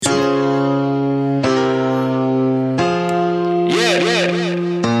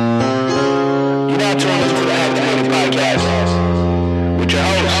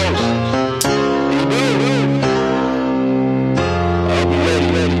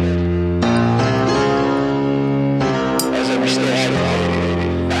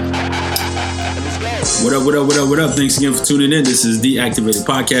What up? Thanks again for tuning in. This is The Activated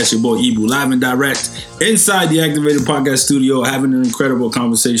Podcast. Your boy Ibu, live and direct inside the Activated Podcast studio, having an incredible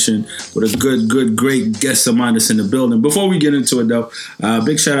conversation with a great guest of mine that's in the building. Before we get into it, though,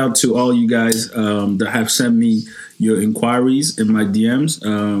 big shout out to all you guys that have sent me your inquiries in my DMs.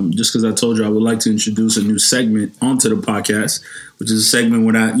 Just because I told you I would like to introduce a new segment onto the podcast, which is a segment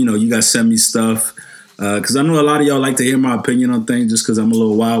where you guys send me stuff. Because I know a lot of y'all like to hear my opinion on things just because I'm a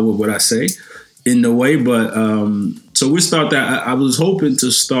little wild with what I say in the way. But so we'll start that. I was hoping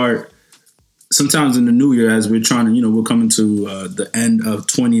to start sometimes in the new year as we're trying to, we're coming to the end of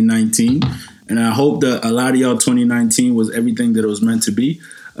 2019. And I hope that a lot of y'all 2019 was everything that it was meant to be.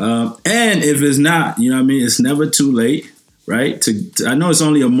 And if it's not, it's never too late, right? I know it's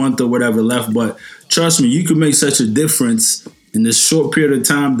only a month or whatever left, but trust me, you can make such a difference in this short period of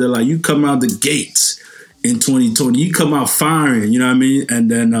time that like you come out the gates in 2020, you come out firing, and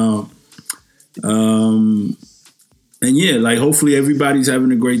then and yeah, like hopefully everybody's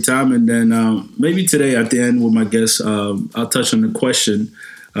having a great time. And then maybe today at the end with my guest, I'll touch on the question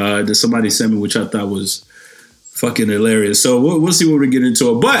that somebody sent me, which I thought was fucking hilarious. So we'll see what we get into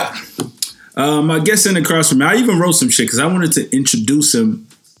it. But my guest in across from me, I even wrote some shit because I wanted to introduce him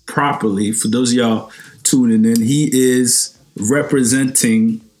properly. For those of y'all tuning in, he is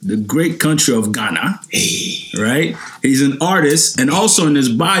representing the great country of Ghana, right? He's an artist, and also in his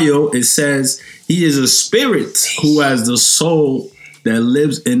bio, it says he is a spirit who has the soul that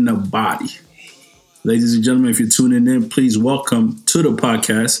lives in the body. Ladies and gentlemen, if you're tuning in, please welcome to the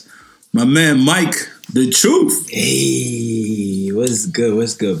podcast, my man, Mike, The Truth. Hey, what's good,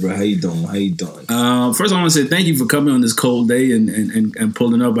 bro? How you doing? First, I want to say thank you for coming on this cold day and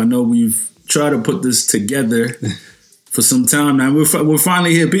pulling up. I know we've tried to put this together for some time now. We're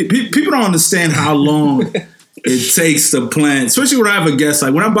finally here. People don't understand how long it takes to plan, especially when I have a guest.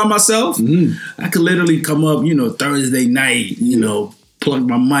 Like when I'm by myself, I could literally come up, Thursday night, plug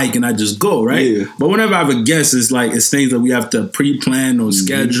my mic and I just go, right? Yeah. But whenever I have a guest, it's things that we have to pre-plan or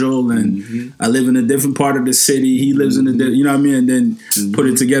schedule. And I live in a different part of the city. He lives in a different, and then put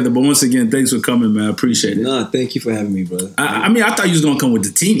it together. But once again, thanks for coming, man. I appreciate it. No, thank you for having me, brother. I thought you was gonna come with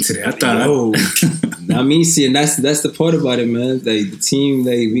the team today. I thought. See, and that's the part about it, man. Like the team,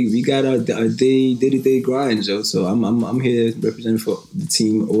 we got our day-to-day grind, Joe. So I'm here representing for the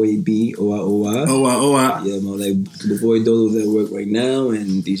team OAB, OA. Yeah, man. Like the boy Dolo's at work right now.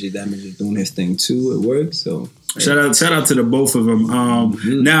 And DJ Damage is doing his thing too at work. So shout out to the both of them.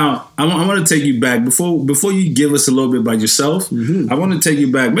 Now I want to take you back before you give us a little bit about yourself. I want to take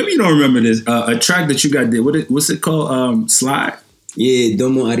you back. Maybe you don't remember this. A track that you got did. What's it called? Slide. Yeah,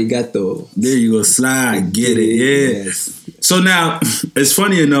 Domo Arigato. There you go, Slide. Get it. Yeah. Yes. So now it's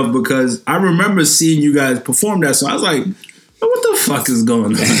funny enough because I remember seeing you guys perform that song. I was like, what the fuck is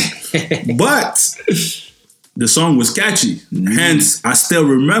going on? But the song was catchy. Hence, I still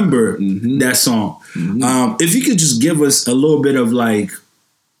remember that song. If you could just give us a little bit of like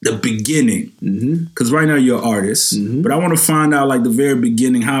the beginning, because right now you're an artist, but I want to find out like the very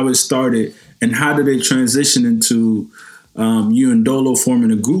beginning, how it started, and how did it transition into you and Dolo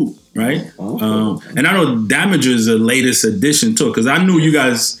forming a group, right? And I know Damager is the latest addition to it, because I knew you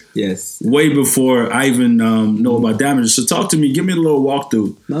guys way before I even know about Damager. So talk to me, give me a little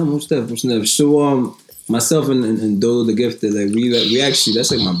walkthrough. No, most definitely. So myself and Dolo the Gifted, like we actually,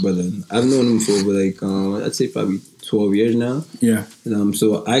 that's like my brother. I've known him for over I'd say probably 12 years now. Yeah.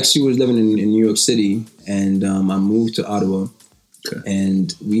 So I actually was living in New York City, and I moved to Ottawa. Okay.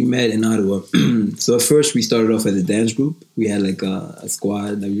 And we met in Ottawa. So at first we started off as a dance group. We had like a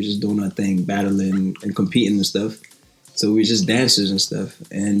squad that we were just doing our thing, battling and competing and stuff. So we were just dancers and stuff.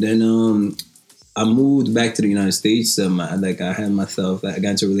 And then I moved back to the United States. I got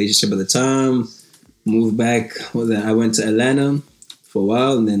into a relationship at the time. Moved back. I went to Atlanta for a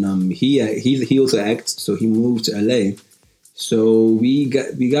while, and then he also acts, so he moved to LA. So we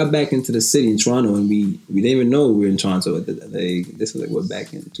got back into the city in Toronto, and we didn't even know we were in Toronto. This was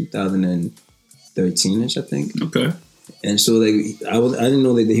back in 2013ish, I think. Okay. And so I didn't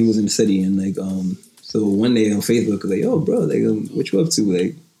know that he was in the city, and so one day on Facebook I was like, "Yo, bro, what you up to?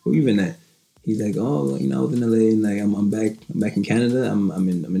 Like, where you been at?" He's like, "Oh, I was in LA, and I'm back in Canada. I'm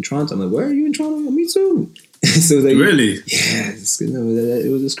in Toronto." I'm like, "Where are you in Toronto?" "Me too." So really, yeah, it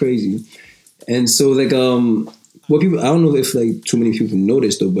was just crazy. And so what people, I don't know if too many people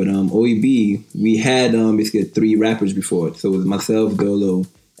noticed though, but OEB, we had basically 3 rappers before. So it was myself, Dolo,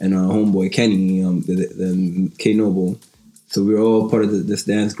 and our homeboy Kenny, the K Noble. So we were all part of this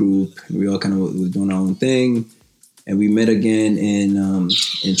dance group. We all kind of was doing our own thing. And we met again in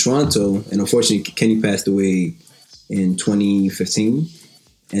Toronto. And unfortunately, Kenny passed away in 2015.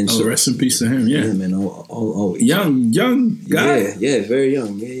 And so rest in peace to him. Yeah, man. Young guy. Yeah, very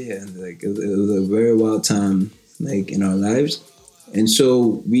young. Yeah. Like it was a very wild time, like in our lives. And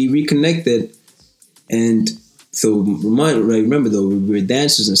so we reconnected, and so remember though, we were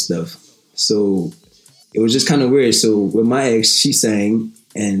dancers and stuff. So it was just kind of weird. So with my ex, she sang,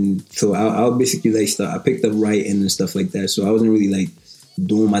 and so I'll basically like I picked up writing and stuff like that. So I wasn't really like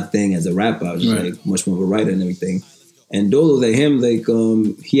doing my thing as a rapper. I was just like much more of a writer and everything. And Dolo, like him, like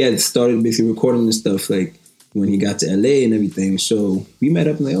he had started basically recording and stuff like when he got to LA and everything. So we met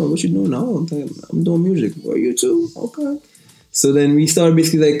up and like, oh, what you doing now? I'm doing music. Or you too? Okay. So then we started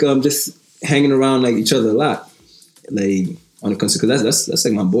basically like just hanging around like each other a lot, like on the concert, because that's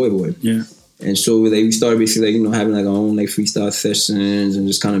like my boy. Yeah. And so like we started basically like having like our own like freestyle sessions and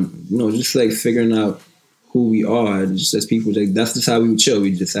just kind of just like figuring out who we are just as people. Like that's just how we would chill.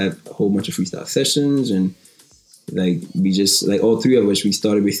 We just had a whole bunch of freestyle sessions and. Like we just like all three of us, we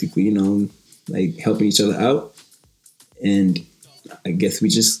started basically, like helping each other out, and I guess we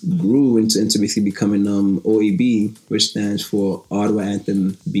just grew into basically becoming OAB, which stands for Ottawa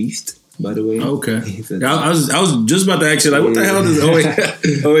Anthem Beast. By the way, okay. I was just about to ask you like, what the hell does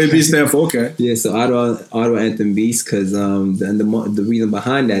OAB stand for? Okay, yeah. So Ottawa Anthem Beast, because the reason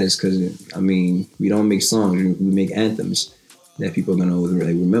behind that is because we don't make songs, we make anthems that people are gonna always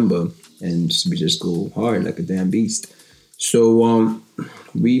like remember. And we just go hard like a damn beast. So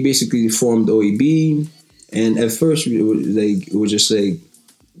we basically formed OAB, and at first it was just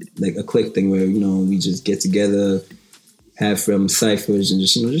like a click thing where we just get together, have ciphers, and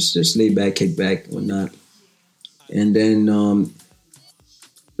just lay back, kick back, whatnot. And then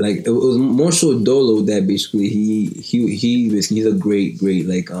like it was more so Dolo that basically he's a great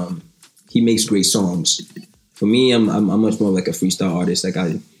like he makes great songs. For me, I'm much more like a freestyle artist. Like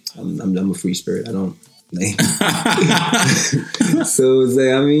I'm a free spirit. I don't like. So it's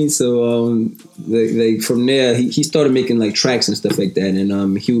like like from there he started making like tracks and stuff like that,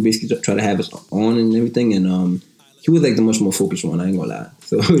 and he would basically try to have us on and everything, and he was like the much more focused one. I ain't gonna lie.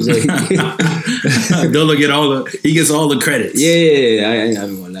 So it was like Dolo he gets all the credits. Yeah. I ain't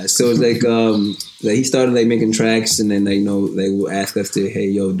gonna lie. So it's like he started like making tracks, and then they will ask us to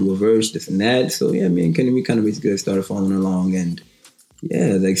do a verse, this and that. So yeah, me and Kenny, we kind of basically started following along, and.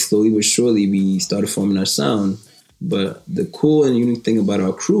 Yeah, like slowly but surely we started forming our sound. But the cool and unique thing about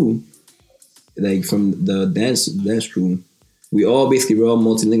our crew, like from the dance crew, we're all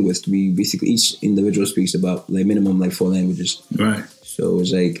multilingual. We basically each individual speaks about like minimum like 4 languages. Right. So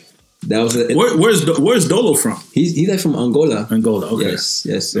it's like that was. Where's Dolo from? He's like from Angola. Angola. Okay. Yes.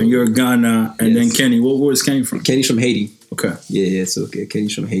 So, and you're Ghana, and then Kenny. Where's Kenny from? Kenny's from Haiti. Okay. Yeah. So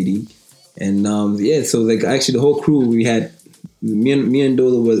Kenny's from Haiti, and so like actually the whole crew we had. Me and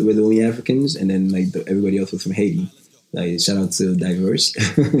Dolo were the only Africans, and then like everybody else was from Haiti. Like shout out to Diverse,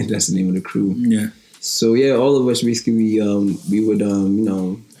 that's the name of the crew. Yeah. So yeah, all of us basically we would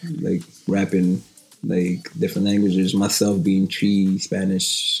like rapping like different languages. Myself being Tree,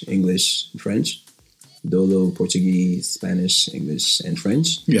 Spanish, English, French. Dolo, Portuguese, Spanish, English, and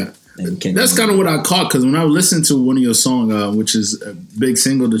French. Yeah. That's kind of what I caught, because when I listened to one of your songs, which is a big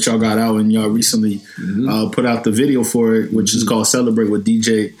single that y'all got out, and y'all recently put out the video for it, which is called Celebrate with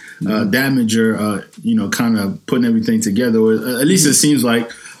DJ Damager, kind of putting everything together. Or at least it seems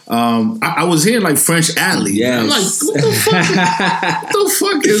like. I was hearing like French Alley. Yes. I'm like, what the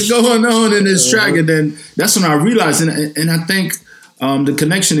fuck is going on in this track? And then that's when I realized, and I think the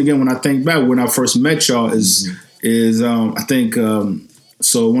connection again, when I think back, when I first met y'all is I think...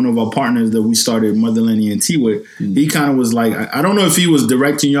 So one of our partners that we started Motherland ENT with, he kind of was like, I don't know if he was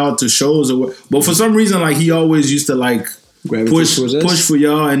directing y'all to shows or what, but for some reason, like he always used to like push for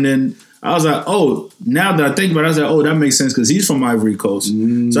y'all. And then I was like, oh, now that I think about it, I was like, oh, that makes sense because he's from Ivory Coast.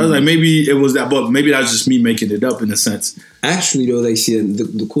 So I was like, maybe it was that, but maybe that's just me making it up in a sense. Actually, though, like, see,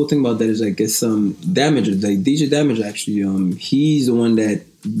 the cool thing about that is like it's Damager, like DJ Damager. Actually, he's the one that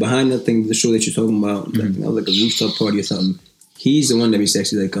behind that thing, the show that you're talking about, like a rooftop party or something. He's the one that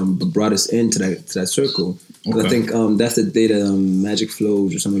actually like brought us into that circle. Okay. I think that's the day that Magic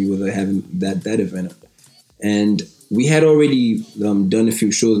Flows or somebody was like, having that event, and we had already done a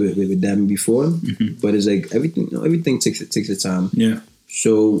few shows with Damn before, but it's like everything takes its time. Yeah.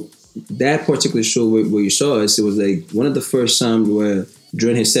 So that particular show where you saw us, it was like one of the first times where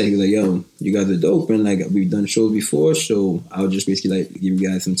during his set he was like, "Yo, you guys are dope, and like we've done shows before, so I'll just basically like give you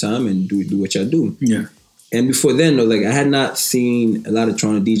guys some time and do what y'all do." Yeah. And before then, though, like I had not seen a lot of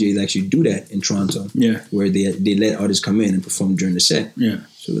Toronto DJs actually do that in Toronto. Yeah, where they let artists come in and perform during the set. Yeah,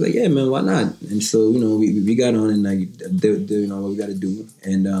 so we're like, yeah, man, why not? And so we got on and like we got to do.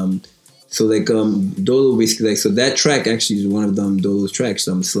 And So like Dolo basically like so that track actually is one of Dolo's tracks.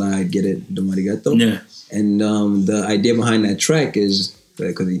 Slide, Get It, Domo Arigato. Yeah. And the idea behind that track is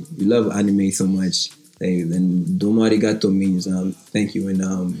because you love anime so much. And Domo Arigato means thank you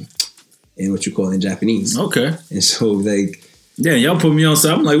in what you call in Japanese. Okay. And so like. Yeah, y'all put me on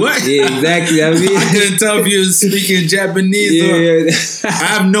something. I'm like, what? Yeah, exactly. I mean, I couldn't tell if you was speaking Japanese. Yeah. I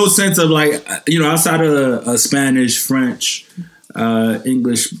have no sense of like, outside of Spanish, French,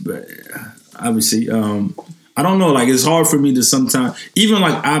 English, obviously. I don't know. Like, it's hard for me to sometimes, even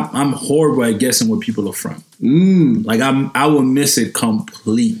like I'm horrible at guessing where people are from. Like I will miss it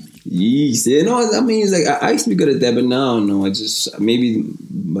completely. Yeesh. Yeah, no, I mean, it's like I used to be good at that, but now no. I just maybe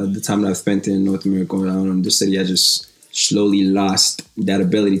by the time that I've spent in North America, I don't know, this city, I just slowly lost that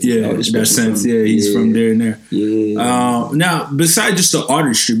ability to that sense. He's from there and there. Yeah. Now, besides just the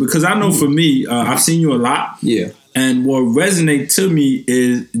artistry, because I know for me, I've seen you a lot. Yeah. And what resonates to me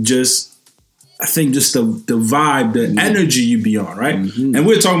is just, I think, just the vibe, the energy you be on, right? And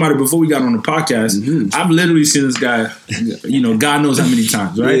we were talking about it before we got on the podcast. I've literally seen this guy, God knows how many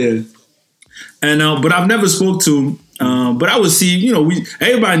times, right? Yeah. And but I've never spoke to him. But I would see,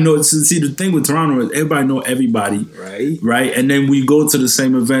 everybody knows. See, the thing with Toronto is everybody know everybody, right? And then we go to the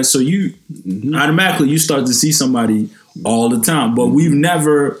same event, so you automatically you start to see somebody all the time. But we've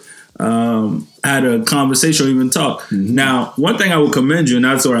never had a conversation or even talk. Now, one thing I would commend you, and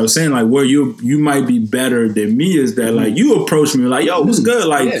that's what I was saying, like where you might be better than me is that like you approached me like, yo, what's good?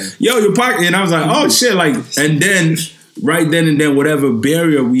 Like, yo, your pocket, and I was like, oh shit, like, and then right then and then whatever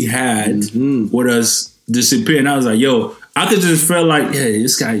barrier we had with us disappear, and I was like, yo, I could just feel like, hey,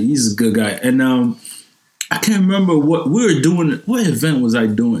 this guy, he's a good guy. And I can't remember what we were doing. What event was I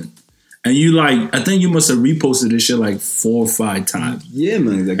doing? And you like, I think you must have reposted this shit like 4 or 5 times. Yeah,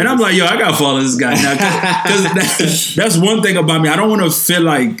 man. And I'm like, yo, I gotta follow this guy now, because that's one thing about me. I don't want to feel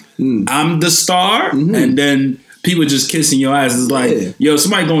like I'm the star, and then people just kissing your ass. It's like, yo,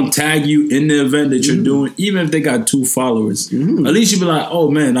 somebody gonna tag you in the event that you're doing, even if they got 2 followers. At least you be like, oh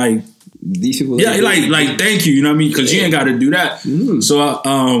man, like. These people, like thank you, you know what I mean? Because you ain't got to do that. So,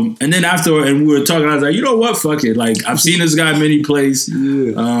 and then after, and we were talking, I was like, you know what? Fuck it. Like, I've seen this guy many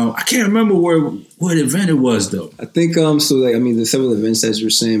places. I can't remember what event it was though. I think so. Like, I mean, there's several events as you were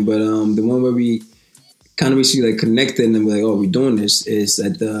saying, but the one where we kind of basically like connected and we're like, oh, we're doing this is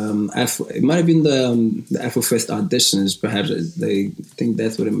at the it might have been the Afrofest auditions, perhaps. I think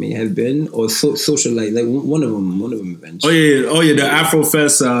that's what it may have been, or social like one of them events. Oh yeah, the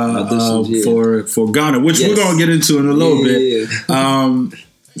Afrofest for Ghana, which we're gonna get into in a little bit. I'm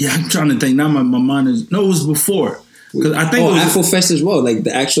trying to think now. My mind is it was before. Because I think Afrofest as well, like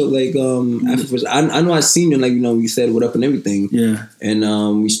the actual Afrofest. I know I seen it, like we said what up and everything. Yeah,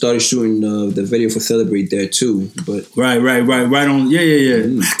 and we started shooting the video for Celebrate there too. But right on. Yeah.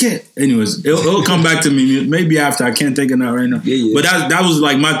 I can't. Anyways, it'll come back to me maybe after. I can't think of that right now. But that was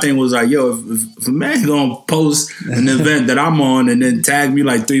like my thing was like, yo, if a man gonna post an event that I'm on and then tag me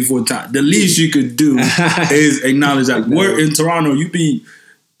like 3-4 times, the least you could do is acknowledge that. We're in Toronto. You be.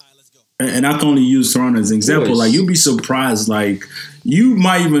 And I can only use Toronto as an example. Like, you'd be surprised. Like, you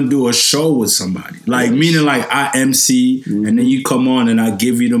might even do a show with somebody. Like, meaning like I MC and then you come on and I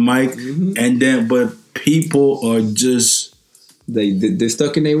give you the mic. And then, but people are just... They're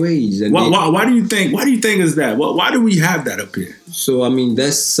stuck in their ways. And why do you think is that? Why do we have that up here? So, I mean,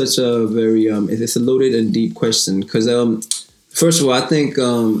 that's such a very... it's a loaded and deep question. Because, first of all, I think...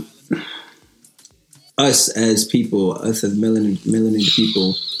 us as people, us as melanated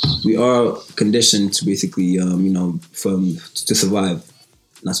people, we are conditioned to basically, to survive,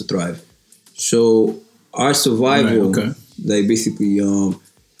 not to thrive. So our survival, like basically,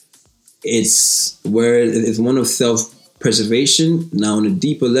 it's where it's one of self-preservation. Now, on a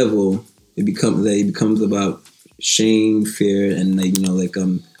deeper level, it becomes about shame, fear, and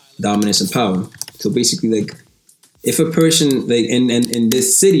dominance and power. So basically, like. If a person, like, in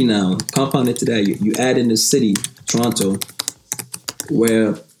this city now, compounded to that, you add in the city, Toronto,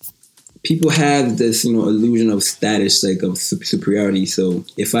 where people have this, illusion of status, like, of superiority. So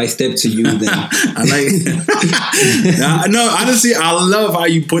if I step to you, then... I like... No, honestly, I love how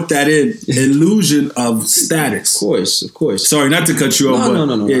you put that in. Illusion of status. Of course. Sorry, not to cut you off,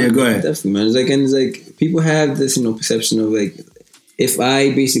 No. Yeah, go ahead. Definitely, man. It's like, people have this, perception of, like, if I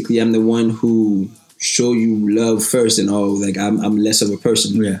basically am the one who... show you love first and I'm less of a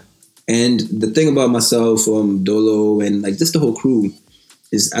person. Yeah. And the thing about myself, Dolo, and like just the whole crew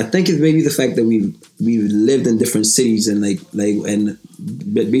is I think it's maybe the fact that we've lived in different cities and and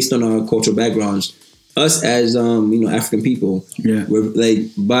based on our cultural backgrounds, us as African people, we're like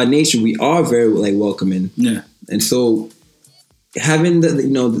by nature we are very like welcoming. Yeah. And so having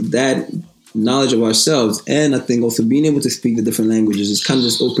that knowledge of ourselves, and I think also being able to speak the different languages, is kind of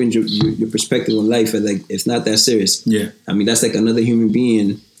just opens your perspective on life, and like it's not that serious. Yeah, I mean that's like another human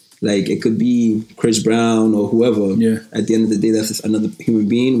being. Like it could be Chris Brown or whoever. Yeah. At the end of the day, that's just another human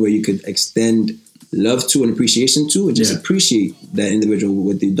being where you could extend love to and appreciation to, and just appreciate that individual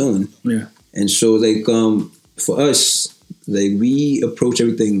what they're doing. Yeah. And so like for us, like we approach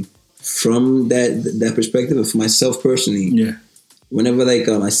everything from that perspective. And for myself personally, whenever like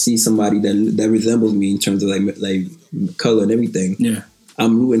I see somebody that resembles me in terms of like color and everything,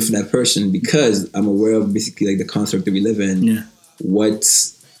 I'm rooting for that person because I'm aware of basically like the construct that we live in. Yeah. What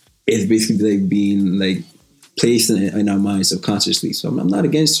is basically like being like placed in our minds subconsciously. So I'm not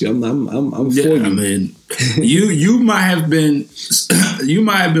against you. I'm for you. I mean, you might have been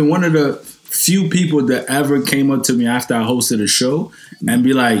one of the few people that ever came up to me after I hosted a show and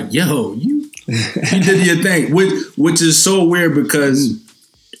be like, "Yo, you did your thing," which is so weird because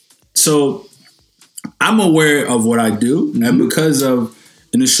so I'm aware of what I do, and because of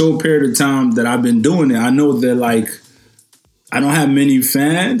in a short period of time that I've been doing it, I know that like I don't have many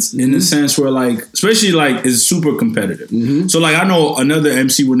fans in the sense where like, especially like it's super competitive. So like I know another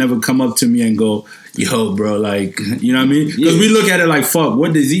MC would never come up to me and go, "Yo, bro, like," you know what I mean? Because we look at it like, fuck,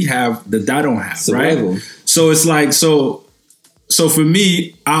 what does he have that I don't have, survival. Right? So it's like, so for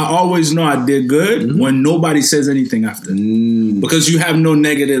me, I always know I did good when nobody says anything after. Because you have no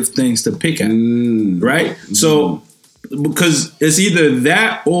negative things to pick at, right? So because it's either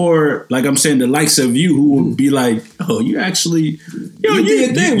that or like I'm saying the likes of you who will be like, "Oh, you actually you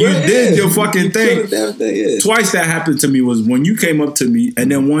did your fucking thing." Twice that happened to me was when you came up to me,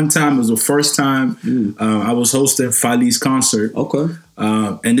 and then one time was the first time I was hosting Fali's concert. Okay.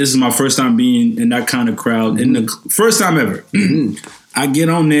 And this is my first time being in that kind of crowd, in the first time ever. I get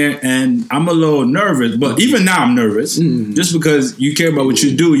on there and I'm a little nervous, but even now I'm nervous just because you care about what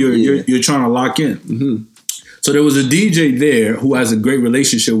you do. You're trying to lock in. So there was a DJ there who has a great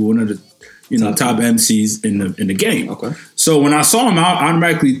relationship with one of the top MCs in the game. Okay. So when I saw him, I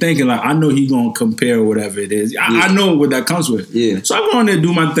automatically thinking like, I know he gonna compare whatever it is. I know what that comes with. Yeah. So I go on there,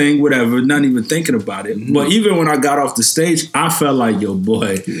 do my thing, whatever, not even thinking about it. But even when I got off the stage, I felt like, yo,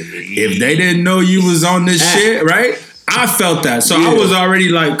 boy, if they didn't know you was on this shit, right? I felt that. So I was already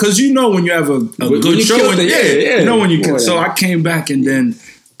like, because you know when you have a good show. You know when you can. So I came back and then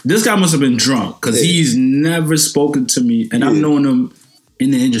this guy must have been drunk because he's never spoken to me. And I've known him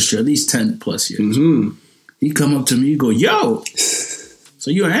in the industry at least 10 plus years. He come up to me, he go, "Yo, so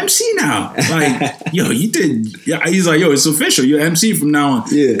you're an MC now?" Like, "Yo, you did." Yeah, he's like, "Yo, it's official. You're an MC from now on."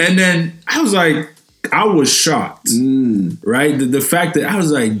 Yeah. And then I was like, I was shocked. Right? The fact that I was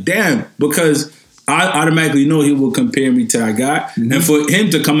like, damn, because I automatically know he will compare me to that guy. And for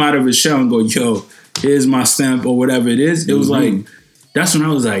him to come out of his shell and go, "Yo, here's my stamp," or whatever it is, it was like, that's when I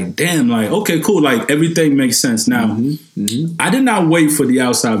was like, damn, like, okay, cool. Like, everything makes sense. Now, I did not wait for the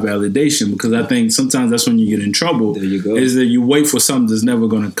outside validation because I think sometimes that's when you get in trouble. There you go. Is that you wait for something that's never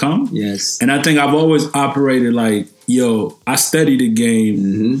going to come. Yes. And I think I've always operated like, yo, I study the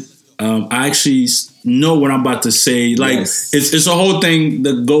game. I actually know what I'm about to say. Like, it's a whole thing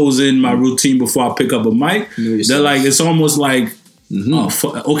that goes in my routine before I pick up a mic. That, like, it's almost like,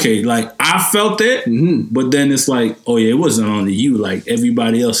 okay, like I felt it, but then it's like, oh yeah, it wasn't only you. Like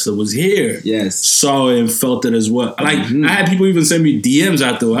everybody else that was here, saw it and felt it as well. Like I had people even send me DMs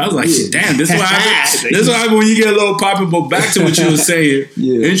afterward. I was like, damn, this is what happened. This is what happened when you get a little popping. But back to what you were saying.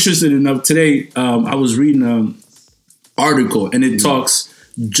 Interesting enough, today I was reading an article and it talks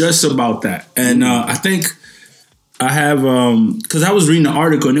just about that, and I think. I have, because I was reading the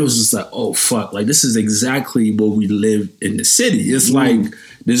article and it was just like, oh, fuck, like this is exactly what we live in the city. It's like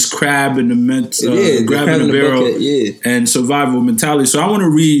this crab in the grab in the barrel and survival mentality. So I want to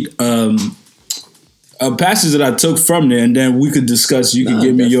read a passage that I took from there and then we could discuss, you can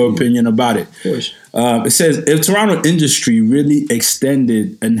give me your opinion about it. Of course. It says, if Toronto industry really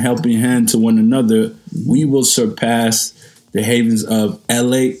extended an helping hand to one another, we will surpass the havens of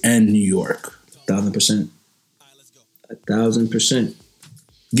LA and New York. 1,000%. 1,000%.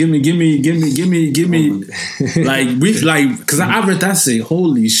 Give me, like, because I read that, say,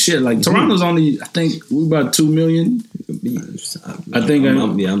 holy shit, like Toronto's only, I think we about 2 million. I think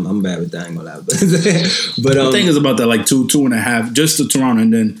I'm bad with that. I ain't gonna lie, but I think it's about that, like 2.5, just to Toronto,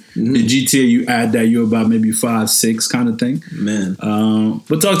 and then the GTA you add that, you're about maybe 5, 6 kind of thing, man.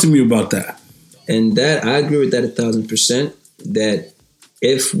 But talk to me about that. And that I agree with that 1,000%. That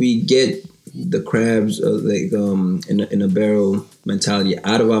if we get the crabs in a barrel mentality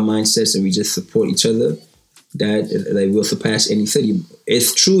out of our mindsets and we just support each other, that like will surpass any city.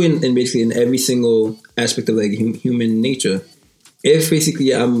 It's true in basically in every single aspect of like human nature. if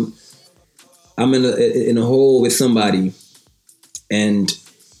basically I'm in a hole with somebody and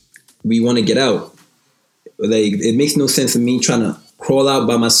we want to get out, like it makes no sense for me trying to crawl out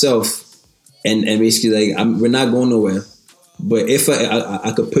by myself and basically like we're not going nowhere. But if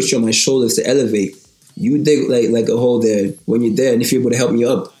I could push you on my shoulders to elevate, you dig like a hole there when you're there, and if you're able to help me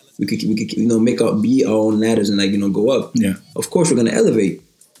up, we could be our own ladders and like go up. Yeah. Of course we're gonna elevate.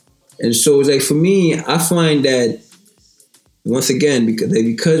 And so it's like for me, I find that once again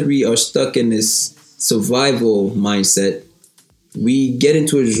because we are stuck in this survival mindset, we get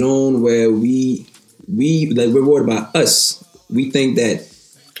into a zone where we're worried about us. We think that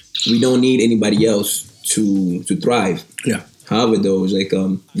we don't need anybody else to thrive. Yeah. However, though, it's like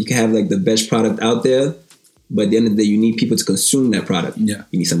you can have like the best product out there, but at the end of the day, you need people to consume that product. Yeah.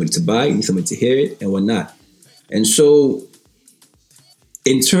 You need somebody to buy, you need somebody to hear it, and whatnot. And so,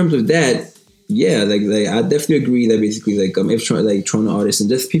 in terms of that, yeah, like I definitely agree that basically like if Toronto artists and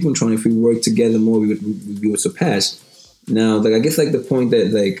just people in Toronto, if we work together more, we would surpass. Now, like I guess like the point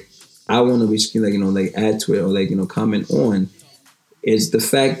that like I want to basically like add to it or like comment on is the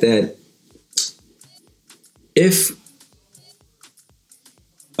fact that if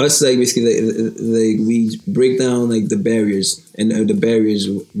us like basically like we break down like the barriers and the barriers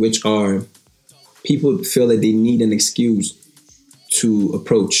which are people feel that they need an excuse to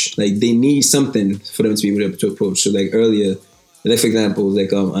approach, like they need something for them to be able to approach. So like earlier, like for example,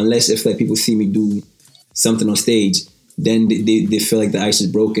 like unless if like people see me do something on stage, then they feel like the ice is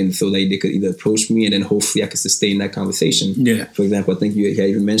broken, so like they could either approach me and then hopefully I could sustain that conversation. Yeah. For example, I think you had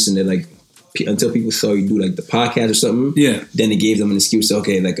even mentioned that like until people saw you do like the podcast or something, yeah, then it gave them an excuse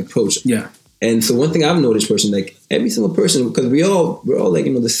to like approach. Yeah. And so one thing I've noticed, person, like every single person, because we're all like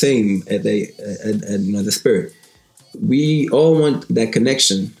the same at the spirit. We all want that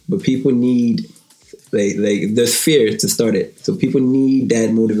connection, but people need like there's fear to start it. So people need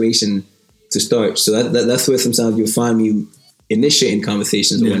that motivation to start. So that's where sometimes you'll find me initiating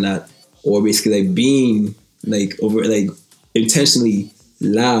conversations or whatnot, or basically like being like over like intentionally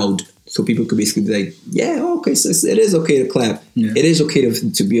loud. So people could basically be like, yeah, okay, so it is okay to clap. Yeah. It is okay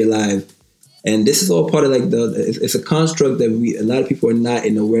to be alive. And this is all part of like it's a construct that a lot of people are not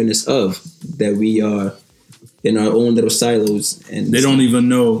in awareness of, that we are in our own little silos. And they don't even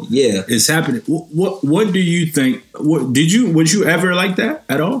know it's happening. What do you think? Was you ever like that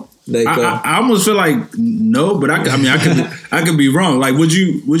at all? Like I almost feel like no, but I could be wrong. Like would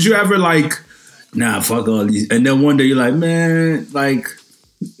you ever like, nah, fuck all these, and then one day you're like, man, like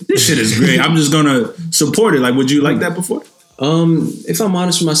this shit is great, I'm just gonna support it. Like, would you like that before? If I'm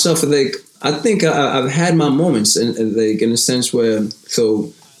honest with myself, like I think I've had my moments, in a sense where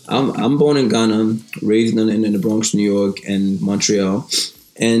so I'm born in Ghana, raised in the Bronx, New York, and Montreal,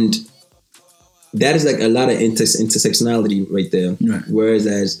 and that is like a lot of intersectionality right there. Right. Whereas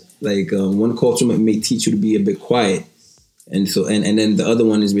as like one culture may teach you to be a bit quiet, and so and then the other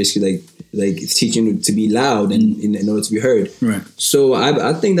one is basically like it's teaching you to be loud and in order to be heard. Right. So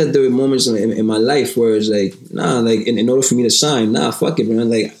I think that there were moments in my life where it's like, nah, like in order for me to shine, nah, fuck it, man.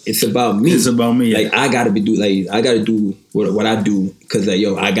 Like it's about me. It's about me. Like I gotta do what I do because like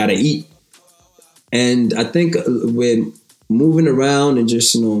I gotta eat. And I think with moving around and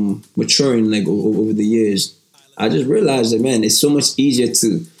just maturing like over the years, I just realized that, man, it's so much easier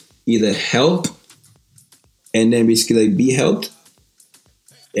to either help and then basically like be helped.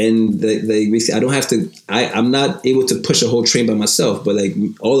 And basically, I don't have to. I'm not able to push a whole train by myself, but like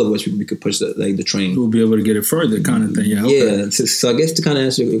all of us, we could push the train. We'll be able to get it further, kind of thing. Yeah. Okay. Yeah. So I guess to kind of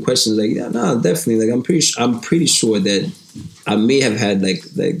answer your question, like, yeah, no, definitely. Like, I'm pretty sure that I may have had like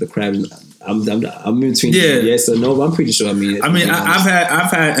the crabs. I'm in between. Yeah. Yes or no, but I'm pretty sure. I've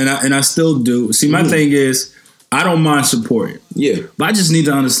had, and I still do. See, my thing is, I don't mind supporting. Yeah. But I just need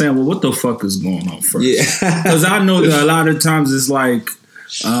to understand, well, what the fuck is going on first? Yeah. Because I know that a lot of times it's like.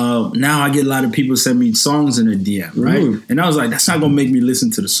 Now I get a lot of people send me songs in a DM, right? And I was like, that's not gonna make me listen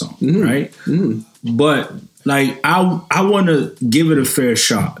to the song, right? But like, I want to give it a fair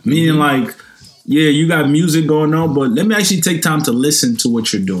shot. Meaning, like, yeah, you got music going on, but let me actually take time to listen to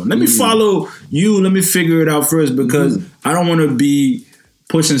what you're doing. Let me follow you. Let me figure it out first, because I don't want to be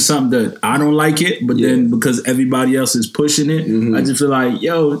pushing something that I don't like it, but then because everybody else is pushing it, I just feel like,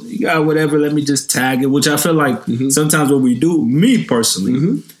 yo, you got whatever, let me just tag it, which I feel like sometimes what we do, me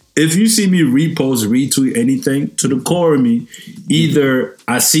personally, if you see me repost, retweet anything, to the core of me, either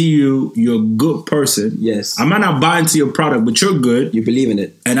I see you're a good person. Yes. I might not buy into your product, but you're good. You believe in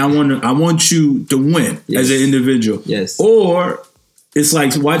it. And I want you to win as an individual. Yes. Or it's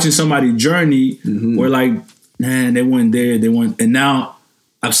like watching somebody journey where like, man, they went there, and now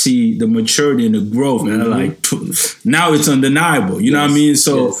I see the maturity and the growth, and like now it's undeniable. You know what I mean?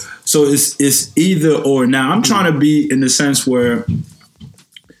 So it's either or. Now I'm trying to be in the sense where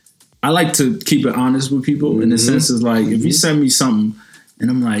I like to keep it honest with people. In the sense is like if you send me something and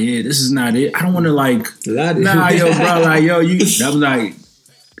I'm like, yeah, this is not it. I don't want to like, nah, yo, bro, like, yo, you. I'm like,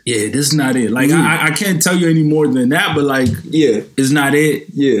 yeah, this is not it. Like I can't tell you any more than that. But like, it's not it.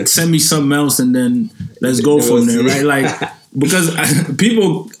 Yeah, send me something else and then let's go from there, right? Like. Because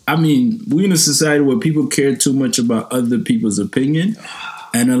people, I mean, we in a society where people care too much about other people's opinion.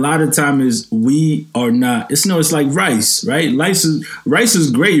 And a lot of times we are not, it's like rice, right? Rice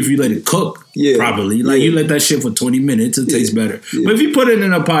is great if you let it cook properly. Like you let that shit for 20 minutes, it tastes better. But if you put it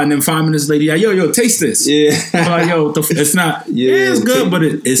in a pot and then 5 minutes later, like, yo, taste this. Yeah. Like, yo, it's not, it's good, but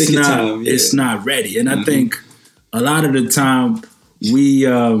it's not ready. And I think a lot of the time we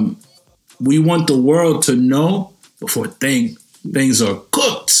want the world to know before things are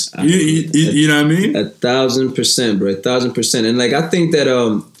cooked. You know what I mean? 1,000%, bro. 1,000%. And like I think that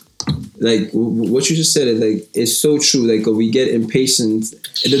like what you just said is like it's so true. Like we get impatient.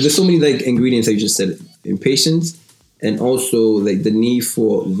 There's so many like ingredients that you just said. Impatience and also like the need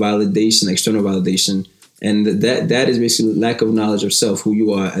for validation, external validation. And that is basically lack of knowledge of self, who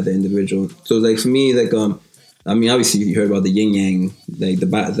you are as an individual. So like for me, like I mean, obviously you heard about the yin yang, like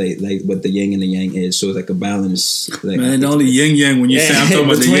like what the yin and the yang is. So it's like a balance. Like, man, only yin yang when you say I'm talking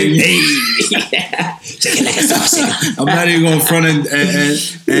about the yin yang. I'm not even going to front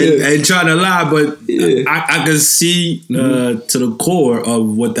and try to lie, but I can see to the core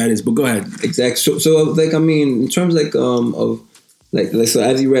of what that is. But go ahead. Exactly. So like I mean, in terms like of like so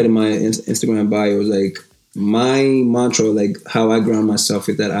as you read in my Instagram bio, it was like my mantra, like how I ground myself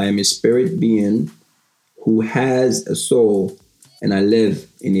is that I am a spirit being who has a soul and I live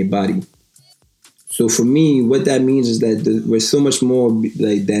in a body. So for me, what that means is that we're so much more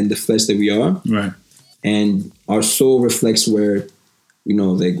like than the flesh that we are. Right. And our soul reflects where, you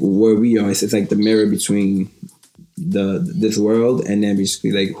know, like where we are. It's like the mirror between this world and then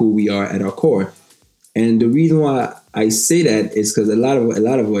basically like who we are at our core. And the reason why I say that is because a lot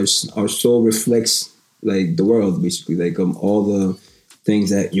of us, our soul reflects like the world, basically, like all the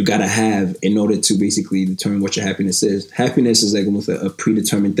things that you gotta have in order to basically determine what your happiness is. Happiness is like almost a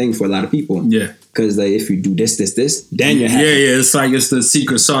predetermined thing for a lot of people. Yeah. Because like if you do this, then you're happy. Yeah. It's like it's the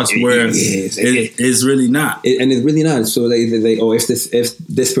secret sauce where it's really not. And it's really not. So like if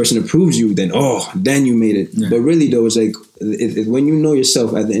this person approves you, then you made it. Yeah. But really though, it's like when you know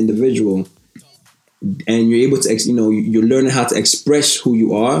yourself as an individual and you're able to, you're learning how to express who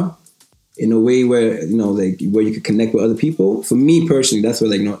you are in a way where, like where you can connect with other people. For me personally, that's where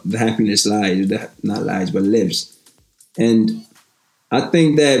the happiness lies, not lies, but lives. And I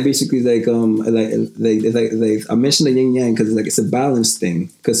think that basically like I mentioned the yin yang because it's a balance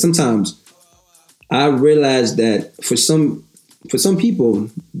thing. Because sometimes I realize that for some people,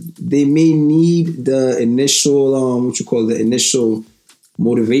 they may need the initial initial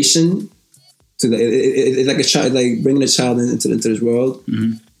motivation to it's like a child, like bringing a child into this world.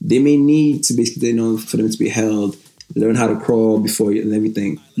 Mm-hmm. They may need to basically, for them to be held, learn how to crawl before and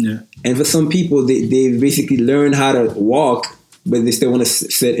everything. Yeah. And for some people, they basically learn how to walk, but they still want to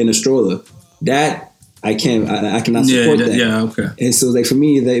sit in a stroller. That I cannot support that. Yeah, okay. And so, like for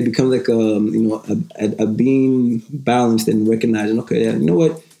me, it becomes like a being balanced and recognizing. Okay, yeah, you know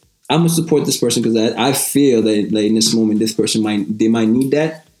what? I'm gonna support this person because I feel that like in this moment, this person might need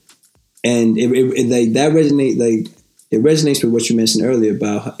that, and it that resonate like. It resonates with what you mentioned earlier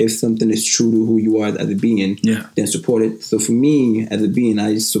about if something is true to who you are as a being, then support it. So for me, as a being,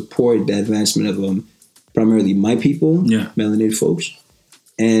 I support the advancement of primarily my people, melanated folks,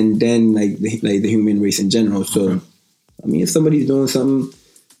 and then like the human race in general. So, I mean, if somebody's doing something,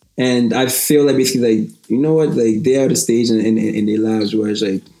 and I feel like basically like, you know what, like they are at a stage in their lives where it's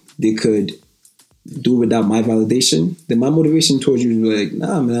like they could do without my validation, then my motivation towards you is like,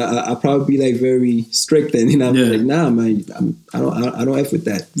 nah, man, I'll probably be like very strict and like, nah, man, I don't F with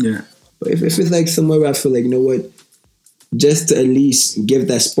that. Yeah. But if it's like somewhere where I feel like, you know what, just to at least give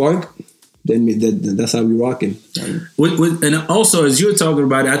that spark, then that's how we rocking. And also, as you're talking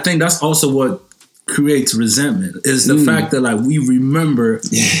about it, I think that's also what creates resentment is the fact that like we remember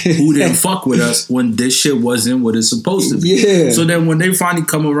who didn't fuck with us when this shit wasn't what it's supposed to be. Yeah. So then when they finally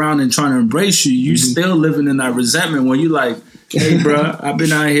come around and trying to embrace you, you still living in that resentment when you like, hey bro, I've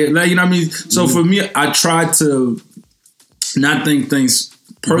been out here. Like, you know what I mean? So for me, I try to not think things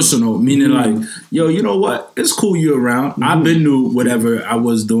personal, meaning like, yo, you know what? It's cool you're around. I've been knew whatever I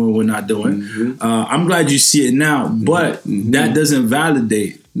was doing, we're not doing. I'm glad you see it now, but that doesn't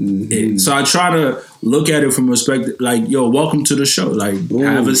validate it. So I try to look at it from a perspective like, yo, welcome to the show. Like,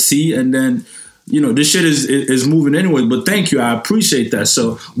 have a seat, and then, this shit is moving anyway. But thank you, I appreciate that.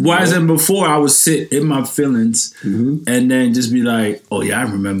 So whereas than before, I would sit in my feelings and then just be like, oh yeah, I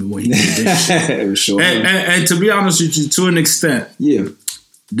remember when he did this shit. Sure. And to be honest with you, to an extent,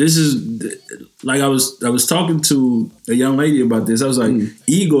 this is like I was talking to a young lady about this. I was like,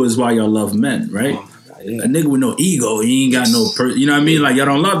 ego is why y'all love men, right? Oh, a nigga with no ego, he ain't got no you know what I mean? Like, y'all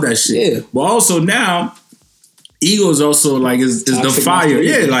don't love that shit. Yeah. But also now, ego is also like is the fire.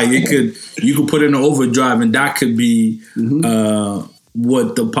 Yeah, like you could put in an overdrive, and that could be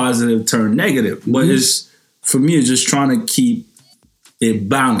what the positive turn negative. But for me, it's just trying to keep it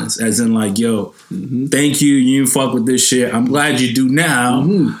balanced, as in like, yo, thank you, you didn't fuck with this shit. I'm glad you do now.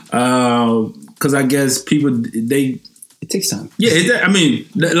 Because I guess people, it takes time. Yeah, I mean,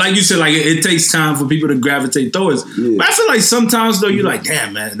 like you said, like it takes time for people to gravitate towards. Yeah. But I feel like sometimes though, you're like,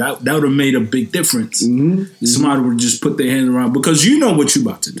 damn man, that would have made a big difference. Somebody would just put their hand around, because you know what you're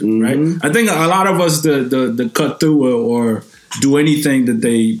about to do, right? I think a lot of us, the cut through or do anything that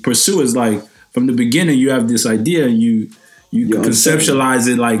they pursue is like, from the beginning, you have this idea and you conceptualize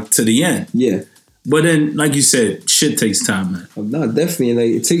it like to the end. Yeah. But then, like you said, shit takes time, man. No, definitely.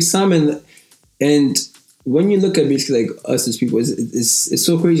 Like, it takes time, and when you look at basically like us as people, it's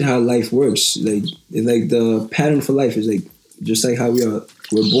so crazy how life works. Like the pattern for life is like just like how we're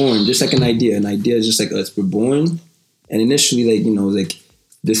born, just like an idea. An idea is just like us. We're born, and initially, like, like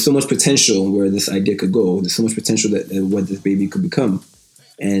there's so much potential where this idea could go. There's so much potential that what this baby could become,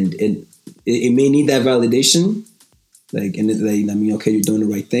 and it may need that validation. Like, and I mean, okay, you're doing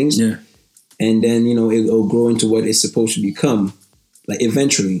the right things. Yeah. And then, it'll grow into what it's supposed to become, like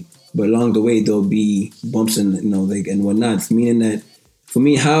eventually. But along the way, there'll be bumps and, and whatnot. Meaning that, for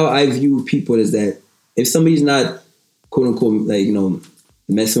me, how I view people is that if somebody's not, quote unquote, like,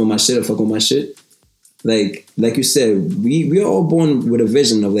 messing with my shit or fucking with my shit, like you said, we are all born with a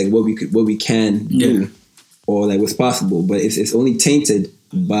vision of like what we can do, or like what's possible. But it's only tainted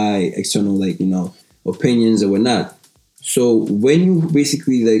by external, like, opinions or whatnot. So when you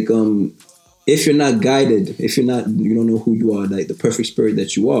basically like if you're not guided, if you don't know who you are, like the perfect spirit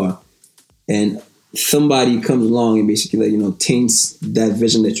that you are, and somebody comes along and basically like, taints that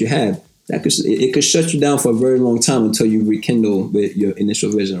vision that you have, it could shut you down for a very long time until you rekindle with your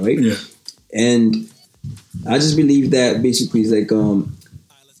initial vision, right? Yeah. And I just believe that basically it's like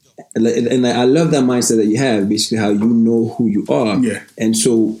and I love that mindset that you have, basically how you know who you are. Yeah. And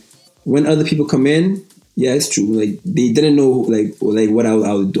so when other people come in, yeah, it's true. Like, they didn't know like what I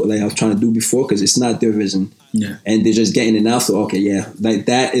was trying to do before, because it's not their vision. Yeah. And they're just getting it now. So okay, yeah, like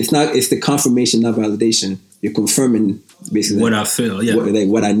that. It's the confirmation, not validation. You're confirming basically what I feel. Yeah.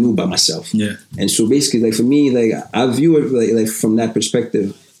 What I knew about myself. Yeah. And so basically, like for me, like I view it like from that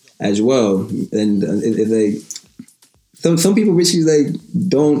perspective as well. And it like some people basically like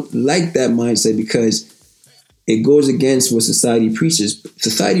don't like that mindset because it goes against what society preaches.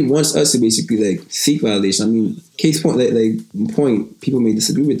 Society wants us to basically like seek validation. I mean, case point, point, people may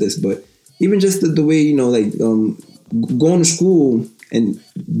disagree with this, but even just the way, going to school and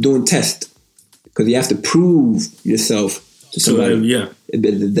doing tests, because you have to prove yourself to somebody.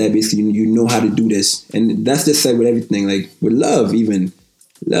 That basically you know how to do this. And that's just like with everything. Like with love, even.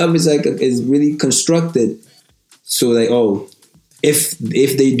 Love is like, is really constructed. So like, oh, if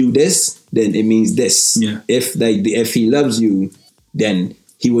they do this, then it means this. Yeah. If he loves you, then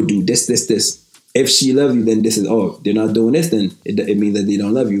he would do this. If she loves you, then this is, they're not doing this, then it means that they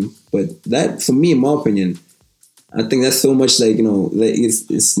don't love you. But that, for me, in my opinion, I think that's so much like, like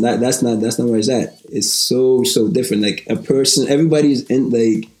it's not, that's not where it's at. It's so different. Like a person, everybody's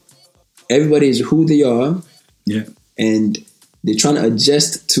who they are. Yeah. And they're trying to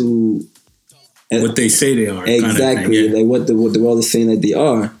adjust to what they say they are. Exactly. Kind of thing, like what the world is saying that they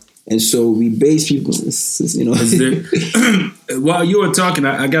are. And so we base people, While you were talking,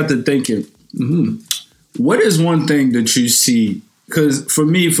 I got to thinking, what is one thing that you see? Because for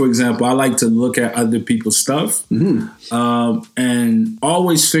me, for example, I like to look at other people's stuff and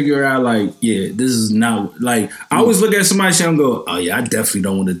always figure out like, yeah, this is not, like, I always look at somebody's shit and go, oh yeah, I definitely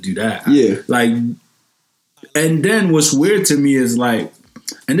don't want to do that. Yeah. Like, and then what's weird to me is like,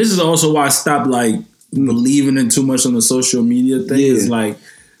 and this is also why I stopped like believing in too much on the social media thing. Is like,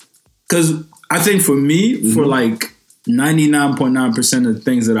 because I think for me, for like 99.9% of the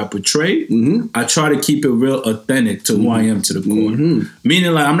things that I portray, I try to keep it real authentic to who I am to the core.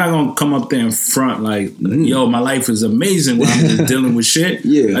 Meaning, like, I'm not gonna come up there in front like, yo, my life is amazing when I'm just dealing with shit.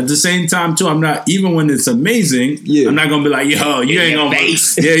 At the same time, too, I'm not, even when it's amazing, I'm not gonna be like, yo, you ain't gonna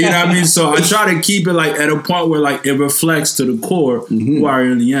face. You know what I mean? So I try to keep it like at a point where like it reflects to the core who I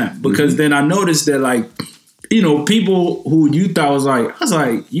really am. Because then I noticed that like, you know, people who you thought was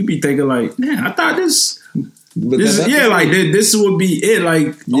like, you be thinking like, man, I thought this would be it.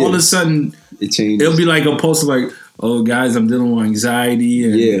 Like all of a sudden, it changes. It'll be like a post like, "Oh, guys, I'm dealing with anxiety,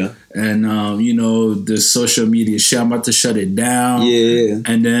 and you know, the social media shit. I'm about to shut it down."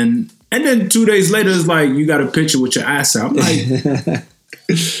 And then 2 days later, it's like you got a picture with your ass out. I'm like,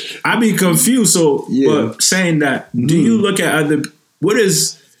 I be confused. So, but saying that, do you look at other? What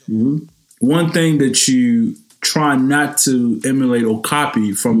is one thing that you try not to emulate or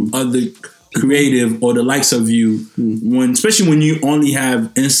copy from other creative or the likes of you, especially when you only have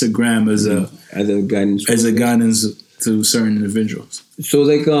Instagram as a guidance to certain individuals? So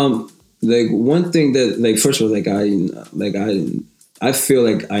like one thing that like, first of all, I feel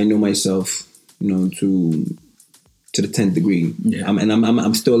like I know myself, you know, to the 10th degree.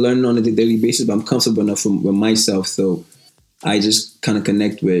 I'm still learning on a daily basis, but I'm comfortable enough with myself, so I just kind of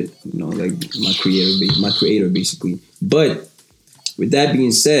connect with, you know, like my creator basically. But with that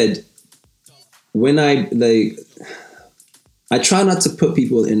being said, when I try not to put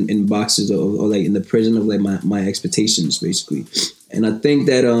people in boxes or like in the prison of like my expectations basically. And I think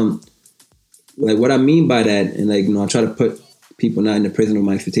that like what I mean by that, and like, you know, I try to put people not in the prison of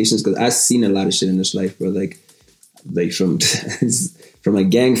my expectations, because I've seen a lot of shit in this life, bro. Like from like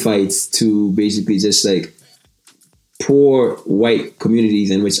gang fights to basically just like poor white communities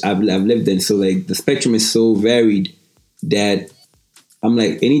in which I've lived in. So like the spectrum is so varied that I'm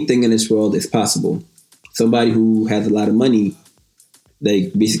like, anything in this world is possible. Somebody who has a lot of money,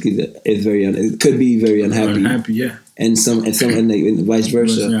 like basically it could be very unhappy. And vice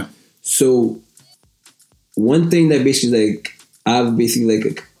versa. So one thing that basically like I've basically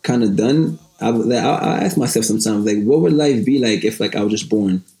like kind of done, I ask myself sometimes, like, what would life be like if like I was just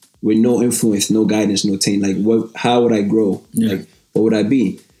born with no influence, no guidance, no taint? Like, how would I grow? Like, what would I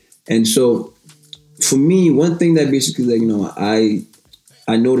be? And so for me, one thing that basically like, you know, I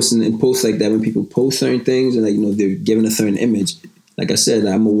notice in posts like that, when people post certain things and like, you know, they're given a certain image, like I said,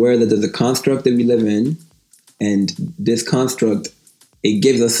 I'm aware that there's a construct that we live in, and this construct, it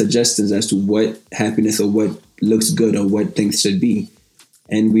gives us suggestions as to what happiness or what looks good or what things should be.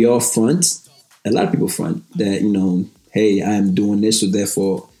 And we all front, a lot of people front that, you know, hey, I'm doing this, so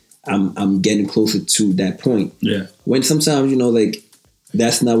therefore I'm getting closer to that point. When sometimes, you know, like,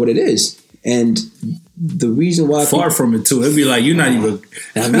 that's not what it is. And the reason why from it too, it'd be like, you're not even.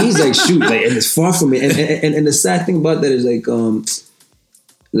 I mean, it's like, shoot, like, and it's far from it. And the sad thing about that is like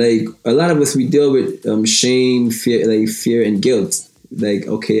a lot of us, we deal with shame, fear and guilt. Like,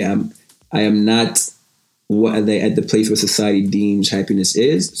 okay, I am not what at the place where society deems happiness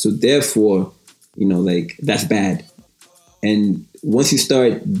is. So therefore, you know, like, that's bad. And once you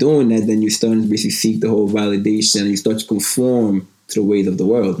start doing that, then you start to basically seek the whole validation, and you start to conform to the ways of the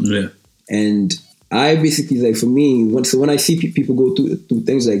world. And I basically, like, for me, when I see people go through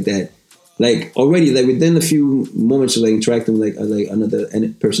things like that, like, already, like, within a few moments of like interacting with like another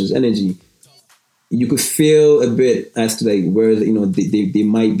person's energy, you could feel a bit as to like where, you know, they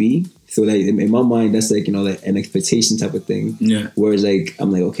might be. So like in my mind, that's like, you know, like an expectation type of thing. Whereas like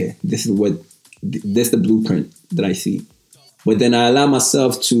I'm like, okay, this is the blueprint that I see. But then I allow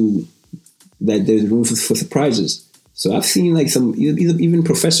myself to, that there's room for surprises. So I've seen like some, even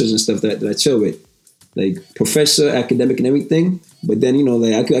professors and stuff that I chill with, like professor, academic and everything. But then, you know,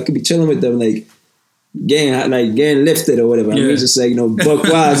 like I could be chilling with them, like getting lifted or whatever. I mean, just like, you know, buck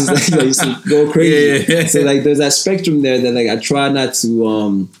wild, just like, you know, just go crazy. So like there's that spectrum there that like I try not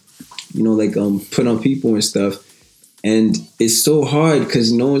to, you know, like put on people and stuff. And it's so hard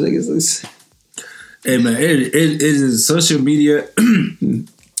because, you know, it's hey man, it is social media.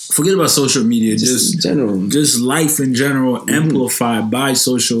 Forget about social media, just in general, just life in general, amplified by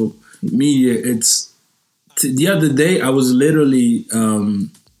social media. It's the other day I was literally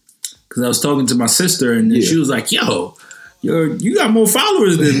because I was talking to my sister and she was like, "Yo, you got more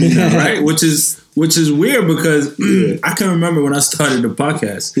followers than me now, right?" Which is weird because I can remember when I started the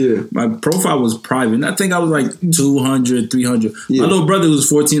podcast, my profile was private. And I think I was like 200, 300. My little brother who was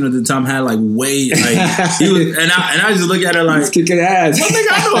 14 at the time had like way, like, he was, and I just look at it like, kicking ass. I think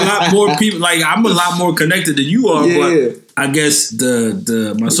I know a lot more people. Like, I'm a lot more connected than you are, but I guess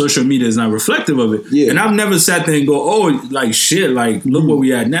my social media is not reflective of it. Yeah. And I've never sat there and go, oh, like shit, like look where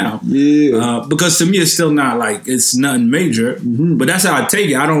we at now. Yeah. Because to me, it's still not like it's nothing major. Mm-hmm. But that's how I take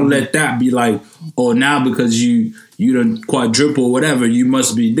it. I don't let that be like, oh, now because you done quadruple or whatever, you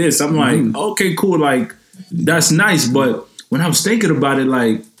must be this. I'm like, okay, cool, like that's nice. But when I was thinking about it,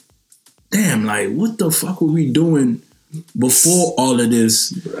 like, damn, like what the fuck were we doing before all of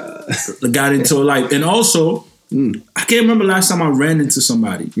this got into life? And also, I can't remember last time I ran into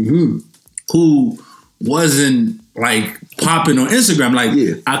somebody who wasn't like popping on Instagram. Like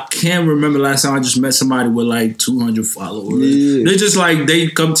I can't remember last time I just met somebody with like 200 followers. Yeah. They're just like, they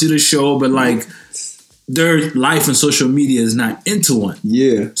come to the show, but like their life and social media is not into one.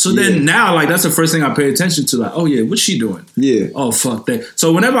 Yeah. So then now, like that's the first thing I pay attention to. Like, oh yeah, what's she doing? Yeah. Oh fuck that.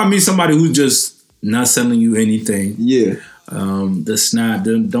 So whenever I meet somebody who's just not selling you anything. Yeah. That's not,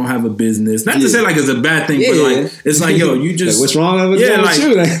 don't have a business. Not to say like it's a bad thing, but like it's like, yo, you just like, what's wrong with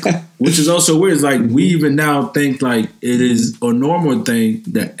you? Which is also weird. It's like we even now think like it is a normal thing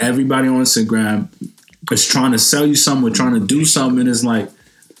that everybody on Instagram is trying to sell you something or trying to do something, and it's like,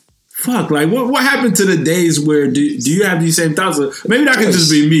 fuck, like what happened to the days where do you have these same thoughts? Maybe that could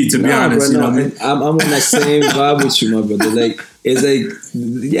just be me, to be honest. Bro, you know what I mean? I'm on that same vibe with you, my brother. Like it's like,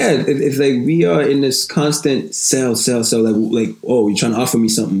 yeah, it's like we are in this constant sell. Like, oh, you're trying to offer me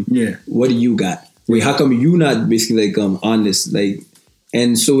something. Yeah. What do you got? Wait, how come you not basically like honest? Like,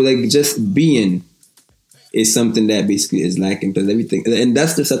 and so like just being is something that basically is lacking because everything, and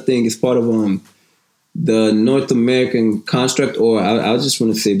that's just I think is part of the North American construct, or I just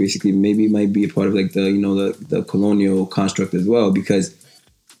want to say basically maybe it might be a part of like the colonial construct as well, because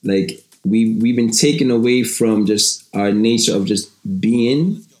like we've been taken away from just our nature of just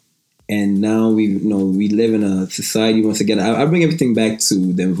being, and now we live in a society once again. I bring everything back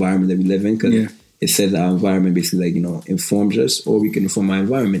to the environment that we live in, because it says our environment basically like informs us, or we can inform our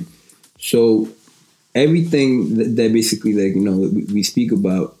environment. So everything that basically like we speak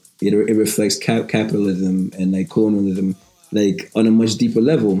about. It reflects capitalism and like colonialism like on a much deeper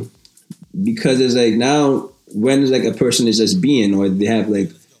level, because it's like now when like a person is just being, or they have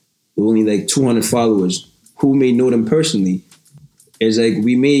like only like 200 followers who may know them personally, it's like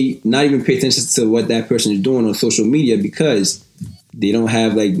we may not even pay attention to what that person is doing on social media because they don't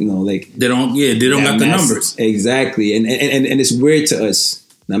have like they don't got the numbers exactly, and it's weird to us.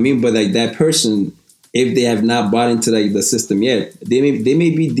 I mean, but like that person, if they have not bought into like the system yet, they may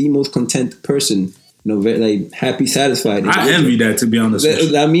be the most content person, very, like happy, satisfied. I envy that, to be honest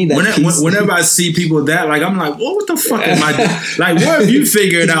with you. I mean, whenever I see people that, like, I'm like, well, what the fuck am I doing? Like, what have you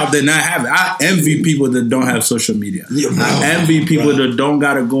figured out that I haven't? I envy people that don't have social media. I envy people that don't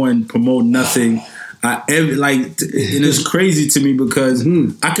gotta go and promote nothing. And it's crazy to me because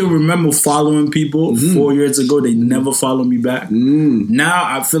I can remember following people 4 years ago. They never follow me back. Now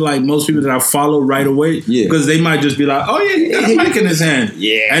I feel like most people that I follow right away, because they might just be like, "Oh yeah, he got a mic in his hand,"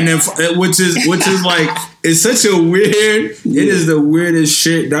 and then which is like it's such a weird. It is the weirdest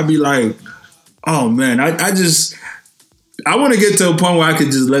shit. That be like, oh man, I want to get to a point where I could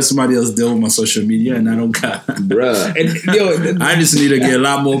just let somebody else deal with my social media, and I don't got, bruh. I just need to get a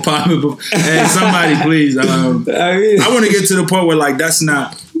lot more popular. And somebody, please. I want to get to the point where like that's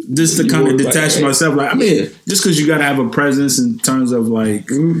not just to kind of detach myself. Like, I mean, just because you got to have a presence in terms of like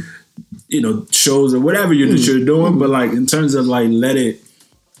shows or whatever you're doing, but like in terms of like let it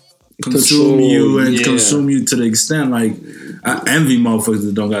consume you and consume you to the extent like. I envy motherfuckers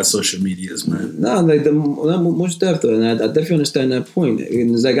that don't got social medias, man. No, like most definitely, and I definitely understand that point. And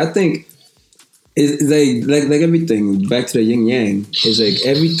it's like I think it's like everything. Back to the yin yang, it's like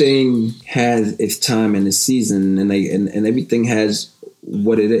everything has its time and its season, and like and everything has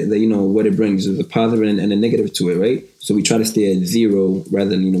what it is, what it brings. There's a positive and a negative to it, right? So we try to stay at zero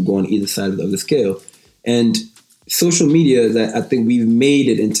rather than go on either side of the scale. And social media, that I think we've made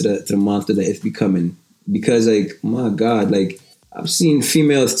it into the monster that it's becoming. Because like my God, like I've seen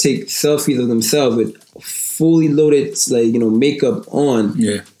females take selfies of themselves with fully loaded like makeup on,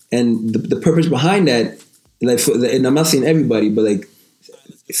 and the purpose behind that, like and I'm not saying everybody, but like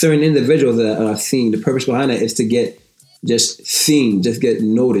certain individuals that I've seen, the purpose behind that is to get just seen, just get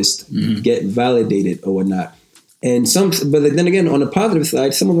noticed, get validated or whatnot. And but then again, on the positive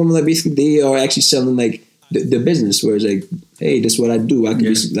side, some of them like basically they are actually selling like the business, where it's like, hey, this is what I do. I can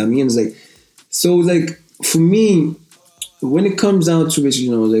it's like. So like for me, when it comes down to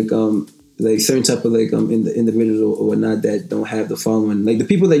it, like certain type of like individuals or whatnot that don't have the following, like the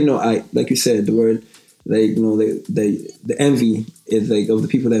people that I like you said the word like the envy is like of the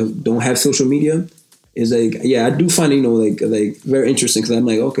people that don't have social media is like I do find like very interesting, because I'm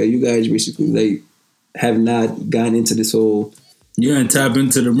like, okay, you guys basically like have not gotten into this whole. Yeah, and tap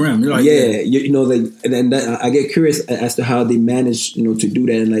into the rim. You're like, and I get curious as to how they manage, to do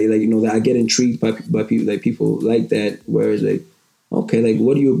that, and I get intrigued by people, like people like that. Whereas, like, okay, like,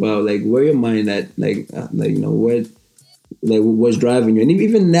 what are you about? Like, where your mind at? What's driving you? And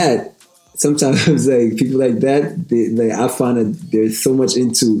even that, sometimes like people like that, I find that they're so much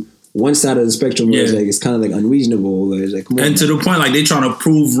into one side of the spectrum where it's kind of like unreasonable. Like, it's like, come on, and to the point, like, they trying to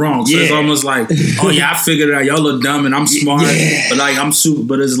prove wrong. So it's almost like, oh yeah, I figured it out. Y'all look dumb and I'm smart, but like I'm super.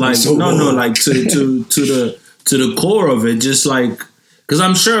 But it's like like to the core of it, just like, because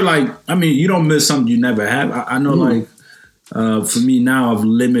I'm sure, like, I mean, you don't miss something you never have. I know, like, for me now, I've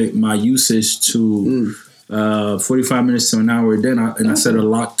limited my usage to 45 minutes to an hour a day, and I set a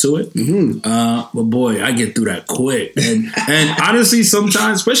lock to it. But boy, I get through that quick. And honestly,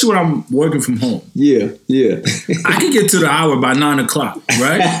 sometimes, especially when I'm working from home, I can get to the hour by 9 o'clock,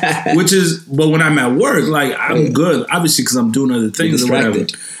 right? But when I'm at work, like, I'm good, obviously, because I'm doing other things or whatever.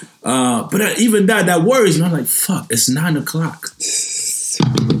 But even that worries me. I'm like, fuck, it's 9 o'clock.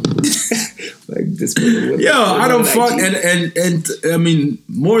 Like this. I don't fuck, and I mean,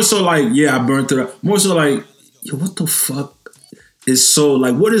 more so like, I burnt through that. More so like, what the fuck is so,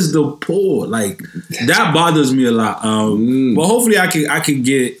 like, what is the pull? Like, that bothers me a lot. But hopefully I can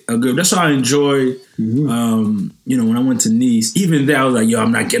get a good. That's how I enjoy. When I went to Nice, even there I was like,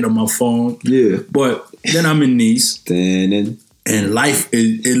 I'm not getting on my phone. But then I'm in Nice. And life,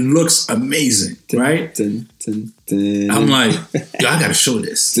 it looks amazing, right? I'm like, I gotta show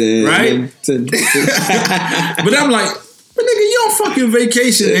this, right? But I'm like, but nigga, you on fucking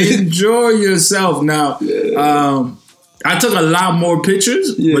vacation. Enjoy yourself. Now, I took a lot more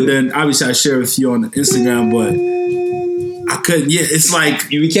pictures, but then obviously I share with you on Instagram, but I couldn't. Yeah, it's like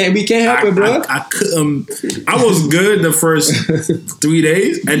we can't help it, bro. I couldn't. I was good the first 3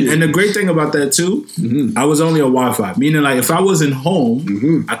 days, and the great thing about that too, I was only on Wi-Fi. Meaning, like, if I wasn't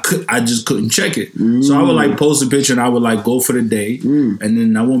home, I just couldn't check it. So I would like post a picture and I would like go for the day, and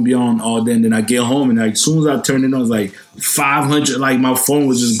then I won't be on all day. And then I get home and like as soon as I turned it on, it was like 500. Like my phone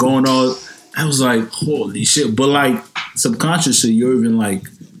was just going all. I was like, holy shit! But like subconsciously, you're even like.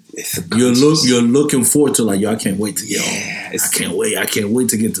 You're looking forward to, like, I can't wait to get home. I can't wait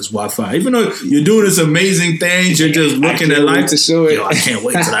to get this Wi-Fi. Even though you're doing this amazing things, you're just looking at life to show it. I can't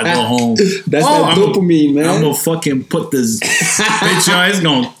wait till I go home. That's that dopamine, man. I'm gonna fucking put this bitch on. It's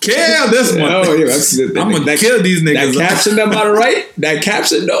gonna kill this one. I'm gonna kill these niggas. That caption, am I right? That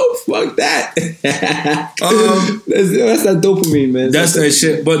caption, no, fuck that. That's that dopamine, man. That's that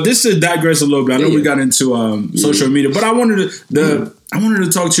shit. But this is digress a little bit. I know we got into social media, but I wanted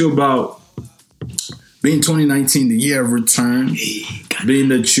to talk to you about being 2019, the year of return, being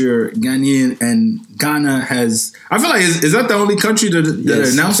that you're Ghanaian, and Ghana has. I feel like is that the only country that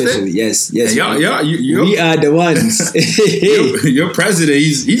announced it? Yes. We are the ones. your president,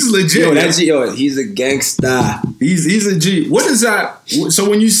 he's legit. He's a gangster. He's a G. What is that? So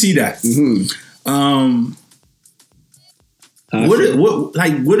when you see that,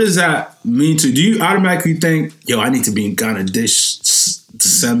 what does that mean to you? Do you automatically think, I need to be in Ghana this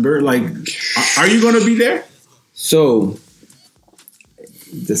December? Like, are you going to be there? So,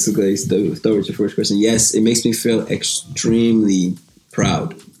 this is going to start with your first question. Yes, it makes me feel extremely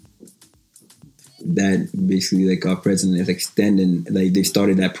proud that basically, like, our president is extending, like, they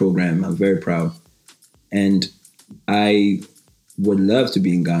started that program. I'm very proud. And I would love to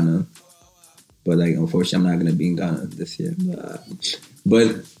be in Ghana. But, like, unfortunately, I'm not going to be in Ghana this year.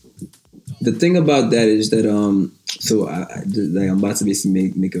 But the thing about that is that, I'm about to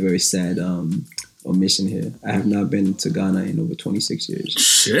basically make a very sad omission here. I have not been to Ghana in over 26 years.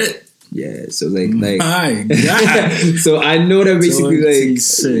 Shit. Yeah, so like my God. So I know that basically,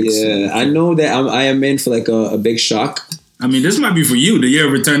 I know that I am in for like a big shock. I mean, this might be for you, the year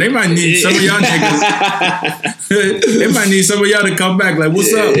of return. They might need some of y'all niggas. They might need some of y'all to come back. Like,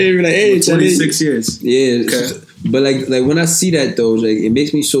 what's up? Like, hey, 26 years. Yeah. Okay. But like when I see that though, like it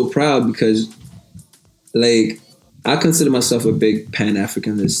makes me so proud because like I consider myself a big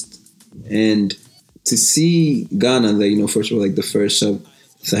Pan-Africanist, and to see Ghana, like, first of all, like the first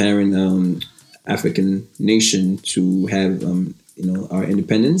sub-Saharan African nation to have our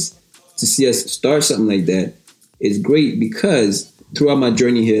independence, to see us start something like that is great, because throughout my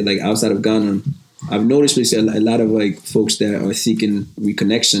journey here, like outside of Ghana, I've noticed basically a lot of like folks that are seeking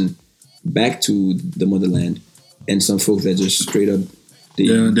reconnection back to the motherland, and some folks that just straight up they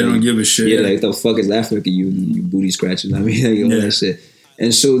don't give a shit. Yeah, like the fuck is Africa, you booty scratchers. I mean, like, all that shit.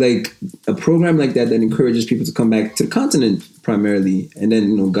 And so like a program like that encourages people to come back to the continent primarily, and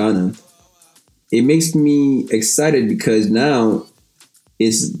then Ghana, it makes me excited because now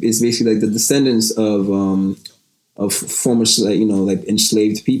it's basically like the descendants of former like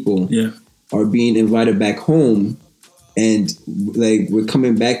enslaved people are being invited back home, and like we're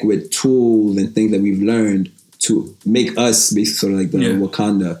coming back with tools and things that we've learned to make us basically sort of like the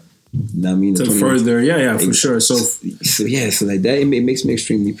Wakanda. You know what I mean? To further, for sure. So like that, it makes me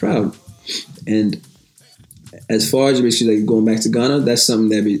extremely proud. And as far as basically like going back to Ghana, that's something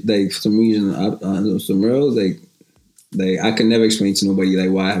that like for some reason like I can never explain to nobody like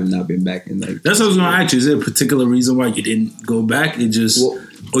why I have not been back. And like that's what I was gonna ask you. Is there a particular reason why you didn't go back?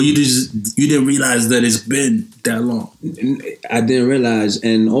 Or you didn't realize that it's been that long? I didn't realize,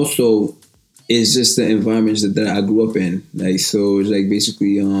 and also it's just the environments that I grew up in. Like so, it's like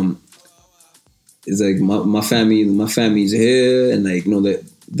basically it's like my family's here, and like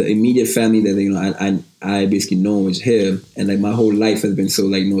the immediate family that I basically know is here, and like my whole life has been so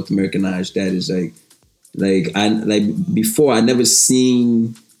like North Americanized that is like before I never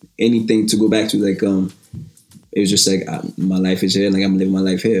seen anything to go back to. Like it was just like my life is here, like I'm living my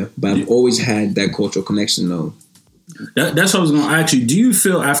life here. But I've always had that cultural connection though. That's what I was going to ask you. Do you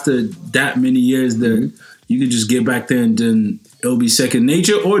feel after that many years that you could just get back there and then it'll be second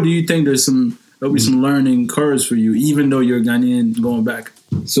nature, or do you think there'll be some learning curves for you, even though you're Ghanaian going back?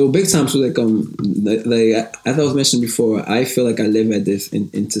 So big time. So like as I was mentioning before, I feel like I live at this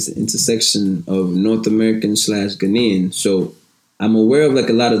intersection of North American / Ghanaian. So I'm aware of like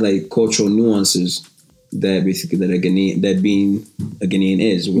a lot of like cultural nuances that basically that being a Ghanaian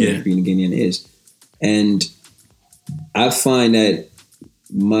is, being a Ghanaian is, and I find that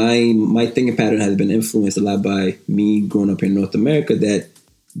my thinking pattern has been influenced a lot by me growing up in North America. That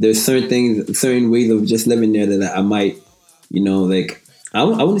there's certain ways of just living there that I might, like. I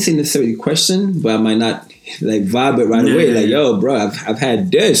wouldn't say necessarily question, but I might not like vibe it right away. Like, yo, bro, I've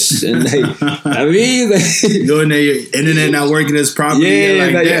had this, and like, I mean, like, going there, your internet not working as properly,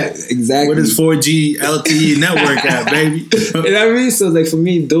 like that. Yeah, exactly. What is 4G LTE network at, baby? You know what I mean? So, like, for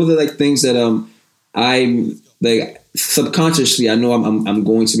me, those are like things that I'm like subconsciously, I know I'm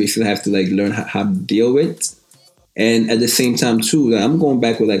going to basically have to like learn how to deal with. And at the same time too, like, I'm going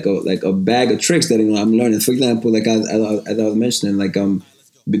back with like a bag of tricks that I'm learning. For example, like as I was mentioning, like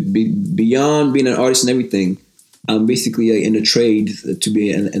beyond being an artist and everything, I'm basically like in the trade to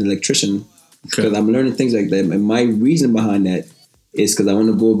be an electrician because I'm learning things like that. And my reason behind that is because I want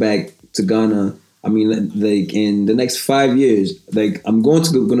to go back to Ghana. I mean, like in the next 5 years, like I'm gonna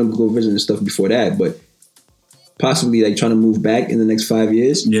go visit and stuff before that, but possibly like trying to move back in the next 5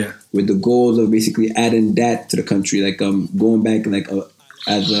 years. Yeah. With the goals of basically adding that to the country, like going back like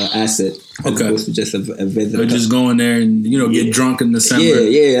as an asset, as opposed to just a visit. Or just going there and get drunk in December.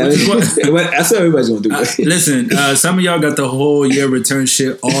 Yeah. That's what everybody's gonna do. Listen, some of y'all got the whole year return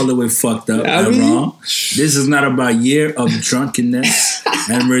shit all the way fucked up. I'm wrong. This is not about year of drunkenness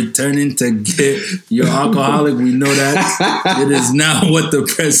and returning to get your alcoholic. We know that it is not what the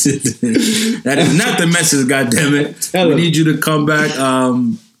president. That is not the message. Goddammit. We need you to come back.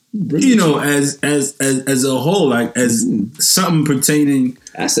 As a whole, like as something pertaining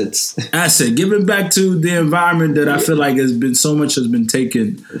asset, giving back to the environment that I feel like has been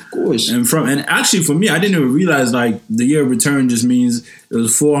taken, of course, and actually for me, I didn't even realize like the year of return just means it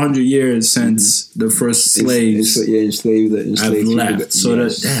was 400 years since the first slaves enslaved have left. So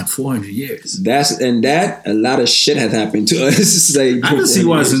that's 400 years. That a lot of shit has happened to us. Like, I can see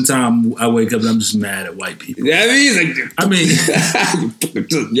why sometimes I wake up and I'm just mad at white people. Yeah,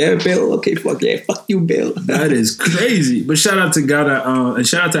 yeah, Bill. Okay, fuck you, Bill. That is crazy. But shout out to Ghana and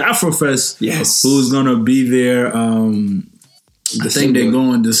shout out to Afrofest. Yes, who's gonna be there? I think they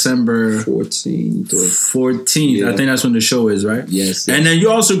go on December 14th. Yeah. I think that's when the show is, right? Yes. And then you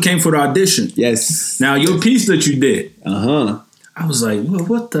also came for the audition. Yes. Now your piece that you did. I was like, well,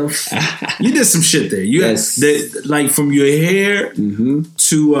 what the? You did some shit there. You had like from your hair to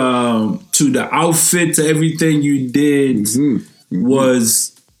the outfit to everything you did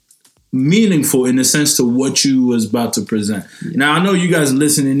was meaningful in the sense to what you was about to present. Now I know you guys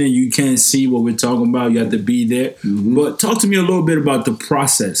listening in, you can't see what we're talking about. You have to be there. But talk to me a little bit about the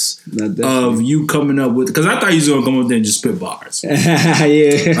process of you coming up with, because I thought you was gonna come up there and just spit bars. And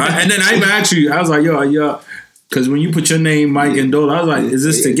then I even asked you, I was like, yo, because when you put your name, Mike and Dola, I was like, is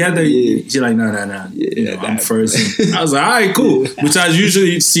this together? She's like, no. I'm first. And I was like, all right, cool. Which I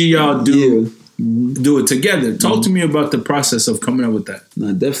usually see y'all do it together. Talk to me about the process of coming up with that.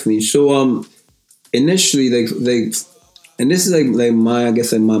 No, definitely. So initially, like and this is like my, I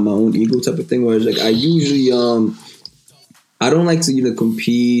guess like my own ego type of thing, where it's like I usually I don't like to either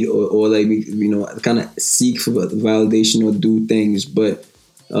compete or like kind of seek for validation or do things, but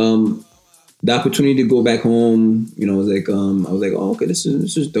the opportunity to go back home, you know, was like, I was like, oh, okay, this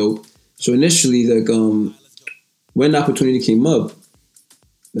is dope. So initially, like, when the opportunity came up,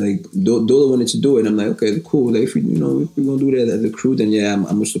 like Dola wanted to do it. I'm like, okay, cool. Like, if we're gonna do that as a crew, then yeah, I'm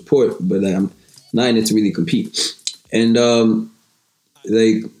gonna support. But like, I'm not in it to really compete. And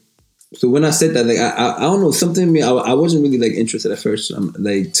like, so when I said that, like, I don't know, something in me, I wasn't really like interested at first.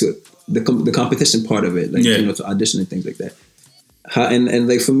 Like to the competition part of it, like to audition and things like that. And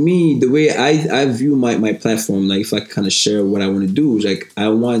like for me, the way I view my platform, like if I kind of share what I want to do, is like I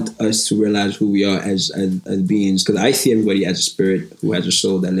want us to realize who we are as beings, because I see everybody as a spirit who has a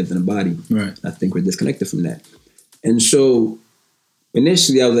soul that lives in a body. Right. I think we're disconnected from that, and so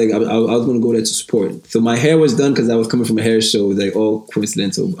initially I was like I was going to go there to support. So my hair was done because I was coming from a hair show. It was like all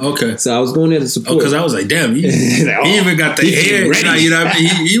coincidental. Okay. So I was going there to support. Because I was like, damn, he even got the hair. You know what I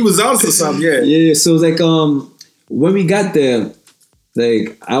mean? He was also something. Yeah. Yeah. So it was like when we got there.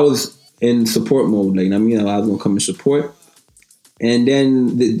 Like, I was in support mode. Like, I mean, I was going to come and support. And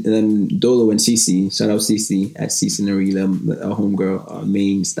then Dolo and Cece, shout out Cece at Cece Narila, our homegirl, our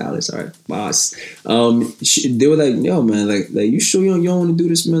main stylist, our boss. They were like, yo, man, like you sure you don't want to do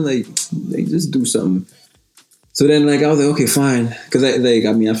this, man? Like, just do something. So then, like, I was like, okay, fine. Because, I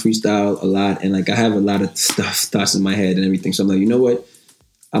freestyle a lot. And, like, I have a lot of thoughts in my head and everything. So I'm like, you know what?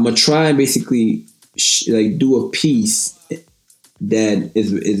 I'm going to try and basically, do a piece that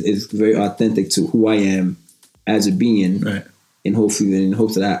is very authentic to who I am as a being, right? And hopefully, in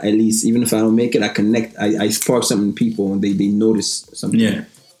hopes that I, at least, even if I don't make it, I connect. I spark something in people, and they notice something. Yeah.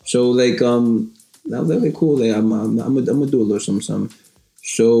 So like I was like, okay, cool. Like I'm gonna do a little something.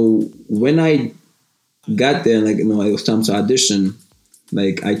 So when I got there, like it was time to audition.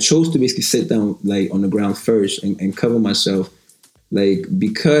 Like I chose to basically sit down like on the ground first and cover myself, like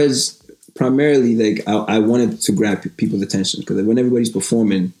because. Primarily, like I wanted to grab people's attention because like, when everybody's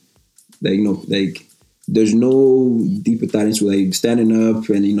performing, like there's no deeper thought into like standing up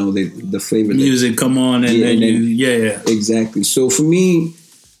and the flavor music come on and then exactly. So for me,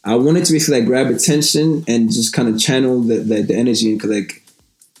 I wanted to basically like grab attention and just kind of channel the energy, because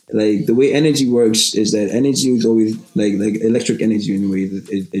like the way energy works is that energy is always like electric energy anyway.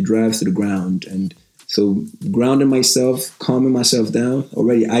 It drives to the ground. And so grounding myself, calming myself down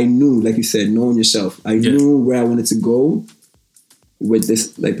already, I knew, like you said, knowing yourself, I knew where I wanted to go with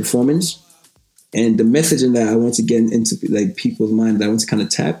this like performance. And the messaging that I wanted to get into like people's mind that I want to kind of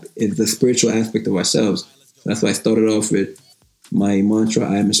tap is the spiritual aspect of ourselves. So that's why I started off with my mantra,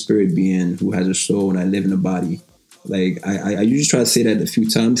 I am a spirit being who has a soul and I live in a body. Like I usually try to say that a few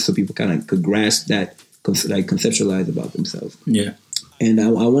times so people kind of could grasp that, like conceptualize about themselves. Yeah. And I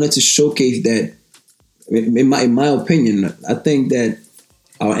wanted to showcase that. In my opinion, I think that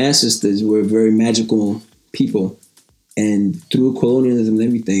our ancestors were very magical people, and through colonialism and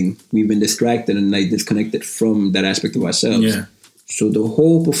everything, we've been distracted and like disconnected from that aspect of ourselves. Yeah. So the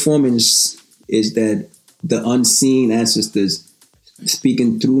whole performance is that the unseen ancestors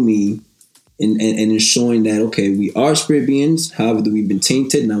speaking through me and showing that, okay, we are spirit beings. However, we've been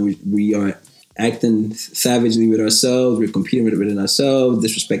tainted. Now we are acting savagely with ourselves. We're competing within ourselves,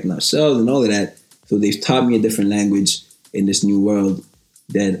 disrespecting ourselves, and all of that. So they've taught me a different language in this new world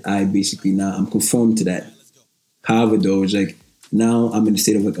that I basically now I'm conformed to that. However, though, it's like now I'm in a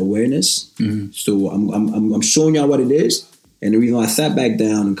state of like awareness. Mm-hmm. So I'm showing y'all what it is, and the reason why I sat back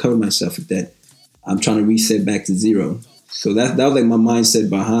down and covered myself with that, I'm trying to reset back to zero. So that was like my mindset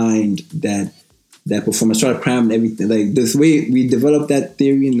behind that performance. I started cramming everything, like this way we developed that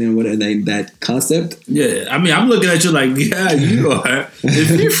theory and then like that concept. Yeah, I mean, I'm looking at you like, yeah, you are.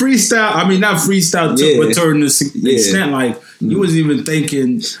 If you freestyle, I mean, not freestyle to return to extent, like you wasn't even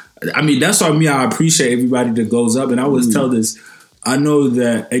thinking. I mean, that's why I appreciate everybody that goes up, and I always tell this. I know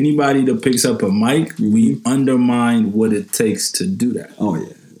that anybody that picks up a mic, we undermine what it takes to do that. Oh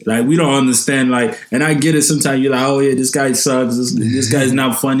yeah. Like, we don't understand, like, and I get it sometimes, you're like, oh yeah, this guy sucks, this guy's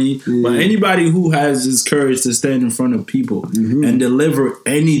not funny. Yeah. But anybody who has this courage to stand in front of people and deliver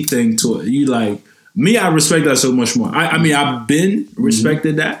anything to it, you like, me, I respect that so much more. I mean, I've been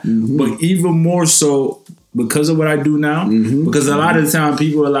respected that, but even more so because of what I do now. Because a lot of the time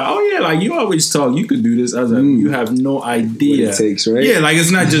people are like, oh yeah, like you always talk, you could do this. I was like, you have no idea what it takes, right? Yeah, like this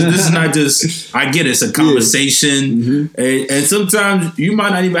is not just I get it, it's a conversation. And sometimes you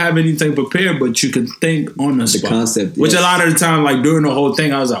might not even have anything prepared, but you can think on the spot. Concept, which a lot of the time, like during the whole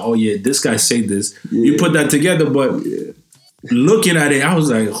thing, I was like, oh yeah, this guy said this. You put that together, but looking at it, I was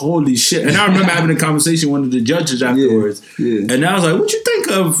like, holy shit. And I remember having a conversation with one of the judges afterwards. And I was like, what you think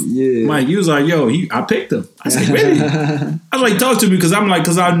of Mike. He was like, yo, I picked him. I said, really? I was like, talk to me, because I'm like,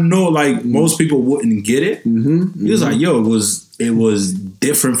 because I know like most people wouldn't get it. He was like, yo, it was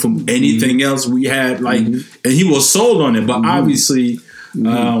different from anything else we had, like, and he was sold on it. But obviously,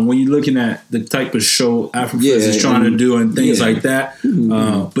 when you're looking at the type of show Afrofest is trying to do and things like that,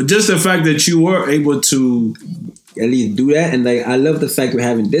 but just the fact that you were able to at least do that, and like I love the fact we're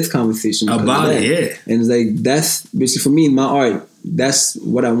having this conversation about it, and it's like that's basically for me, my art. That's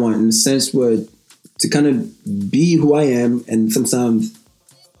what I want, in the sense where to kind of be who I am, and sometimes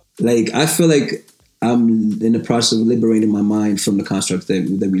like I feel like I'm in the process of liberating my mind from the constructs that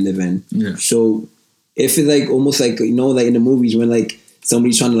we live in. Yeah. So if it's like almost like, you know, like in the movies when like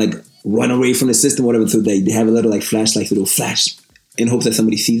somebody's trying to like run away from the system, or whatever, so they have a little like flashlight, little flash in hopes that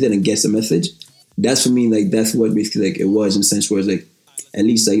somebody sees it and gets the message. That's for me, like that's what basically like it was, in a sense where it's like at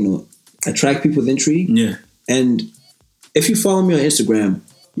least like, you know, attract people's intrigue. Yeah. And if you follow me on Instagram,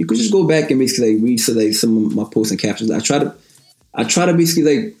 you could just go back and basically like read like some of my posts and captions. I try to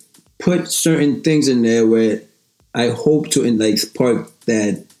basically like put certain things in there where I hope to like spark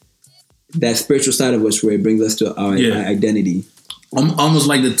that spiritual side of us, where it brings us to our identity. Almost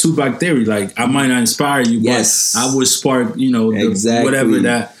like the Tupac theory. Like I might not inspire you, but I would spark, you know, whatever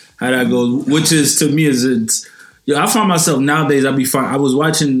that. How that goes, which is to me is I find myself nowadays. I be fine. I was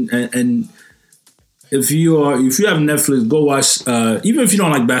watching, and if you have Netflix, go watch. Even if you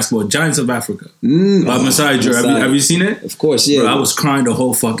don't like basketball, Giants of Africa by Masai Ujiri. Have you seen it? Of course, yeah. Bro, I was crying the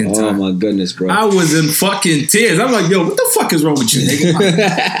whole fucking time. Oh my goodness, bro! I was in fucking tears. I'm like, yo, what the fuck is wrong with you,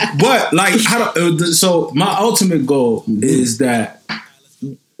 nigga? But like, so my ultimate goal is that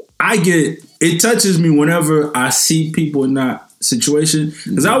it touches me whenever I see people in that situation,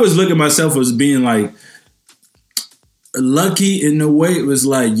 because I always look at myself as being like lucky in a way. It was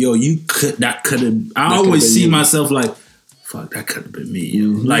like, yo, that could have. I always see myself like, fuck, that could have been me. Yo.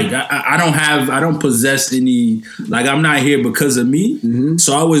 Like I don't possess any. Like I'm not here because of me.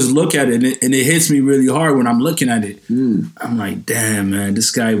 So I always look at it, and it hits me really hard when I'm looking at it. I'm like, damn, man, this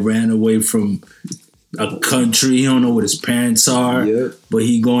guy ran away from a country. He don't know what his parents are, but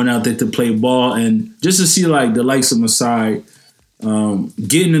he going out there to play ball, and just to see like the likes of Masai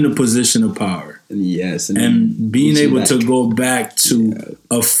getting in a position of power, and being able to go back to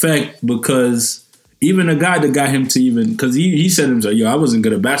affect, because even a guy that got him to even, because he said himself, yo, I wasn't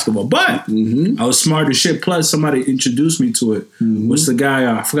good at basketball, but I was smart as shit. Plus, somebody introduced me to it. What's the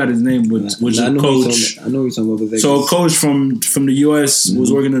guy? I forgot his name, which is a coach. I know he's talking about. So a coach from the U.S.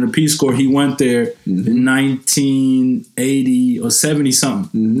 was working in the Peace Corps. He went there in 1980 or 70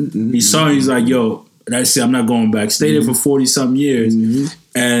 something. He saw. He's like, yo, that's it. I'm not going back. Stayed there for 40 something years,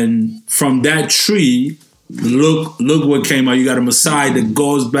 and from that tree. Look what came out. You got a Masai that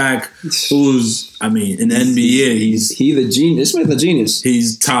goes back, who's, I mean, in the NBA, he's a genius. This man's a genius.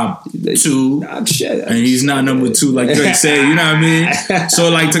 He's top 2, and he's not number 2 like Drake said. You know what I mean? So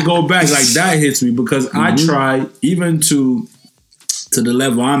like to go back, like that hits me, because I try even to the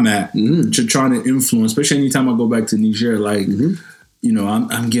level I'm at to trying to influence, especially anytime I go back to Niger. Like you know,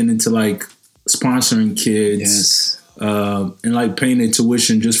 I'm getting into like sponsoring kids. Yes. And like paying their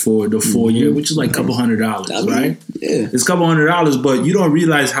tuition just for the 4 year, which is like $200, right? Yeah, it's $200, but you don't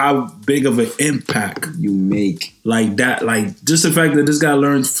realize how big of an impact you make. Like that, like just the fact that this guy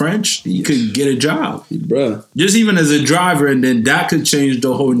learns French, he could get a job, bruh. Just even as a driver, and then that could change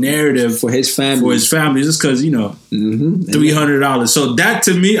the whole narrative for his family. Just because, you know, $300. So that,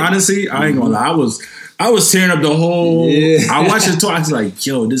 to me, honestly, I ain't gonna lie, I was tearing up the whole. I watched it twice. Like,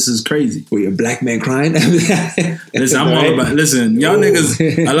 yo, this is crazy. Were you a black man crying? Listen, I'm all about. Listen, y'all niggas.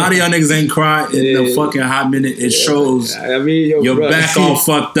 A lot of y'all niggas ain't cry in the fucking hot minute. It shows. I mean, your back all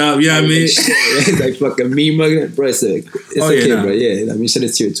fucked up. You know what I mean? It's like fucking me mugging, bro. It's okay, bro. Yeah, I mean, shit,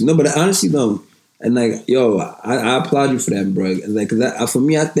 it's here too. No, but I honestly don't. And like, yo, I applaud you for that, bro. And like, cause for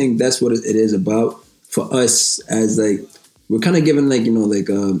me, I think that's what it is about for us as like. We're kind of given like, you know, like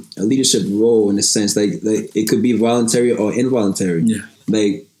a leadership role in a sense, like it could be voluntary or involuntary. Yeah.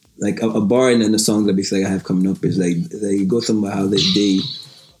 Like a bar in the song that basically I have coming up is like they go something about how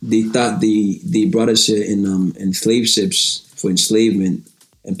they thought they brought us here in slave ships for enslavement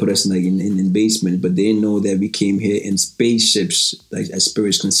and put us in like in basement, but they didn't know that we came here in spaceships, like as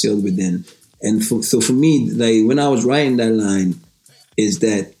spirits concealed within. And so for me, like when I was writing that line, is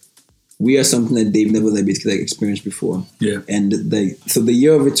that we are something that they've never basically experienced before. Yeah. And so the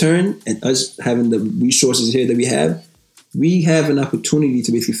year of return and us having the resources here that we have an opportunity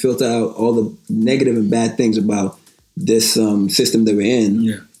to basically filter out all the negative and bad things about this system that we're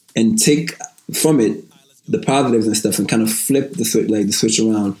in, and take from it the positives and stuff, and kind of flip the switch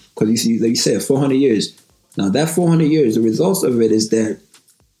around. Because like you said, 400 years. Now that 400 years, the results of it is that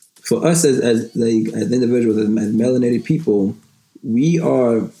for us as individuals, as melanated people, we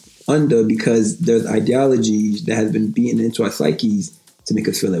are under because there's ideologies that have been beaten into our psyches to make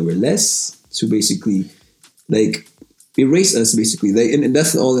us feel like we're less, to basically like erase us, basically. Like, and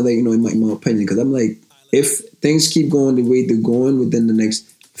that's all that, like, you know, in my opinion, because I'm like, if things keep going the way they're going within the next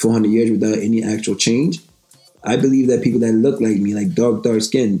 400 years without any actual change, I believe that people that look like me, like dark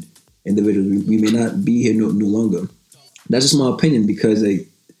skinned individuals, we may not be here no longer. That's just my opinion, because like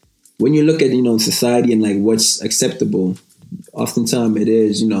when you look at, you know, society and like what's acceptable, oftentimes it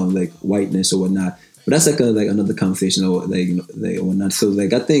is, you know, like whiteness or whatnot. But that's like another conversation or like, you know, like or whatnot. So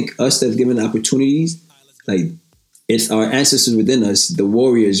like I think us that's given opportunities, like it's our ancestors within us, the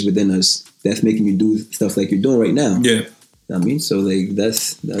warriors within us, that's making you do stuff like you're doing right now. Yeah. I mean, so like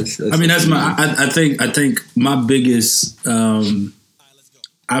that's I mean, that's my. I think my biggest.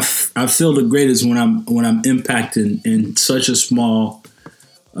 I feel the greatest when I'm impacting in such a small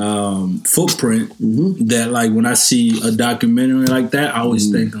footprint that, like, when I see a documentary like that, I always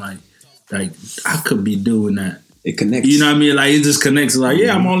think like I could be doing that. It connects. You know what I mean? Like, it just connects. Like,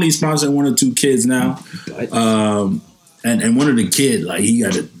 yeah, I'm only sponsoring 1 or 2 kids now. And one of the kids, like, he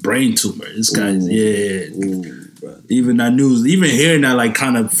got a brain tumor. This guy's, even that news, even hearing that, like,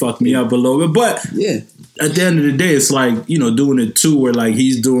 kind of fucked me up a little bit. But at the end of the day, it's like, you know, doing it too, where like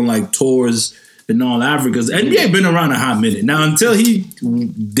he's doing like tours in all Africa. NBA been around a hot minute. Now, until he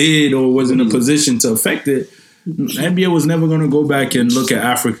did or was in a position to affect it, NBA was never going to go back and look at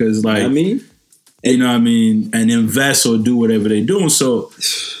Africa as like, you know what I mean, and invest or do whatever they're doing. So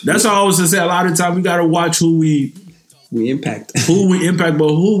that's all I was to say. A lot of times we got to watch who we impact, but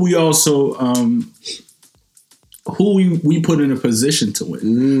who we also who we put in a position to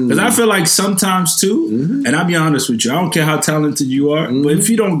win. Because I feel like sometimes too, and I'll be honest with you, I don't care how talented you are, but if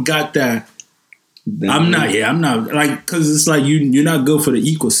you don't got that, I'm not like, because it's like you're not good for the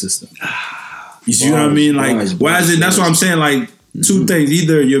ecosystem. You see what I mean? Like, that's what I'm saying. Like, 2 things: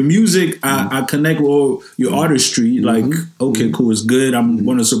 either your music, I connect with, or your artistry. Like, okay, cool, it's good, I'm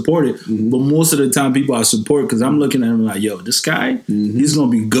going to support it. But most of the time, people I support because I'm looking at him like, yo, this guy, he's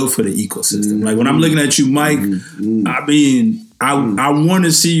going to be good for the ecosystem. Like, when I'm looking at you, Mike, I mean, I want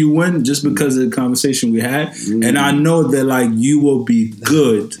to see you win just because of the conversation we had, and I know that like you will be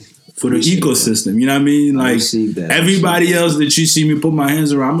good for the ecosystem. You know what I mean? Like, everybody else that you see me put my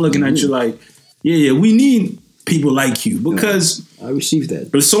hands around, I'm looking at you like, yeah, we need people like you, because I received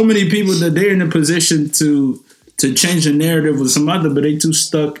that. There's so many people that they're in a position to change the narrative with some other, but they too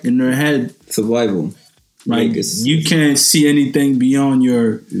stuck in their head. Survival. Like, you can't see anything beyond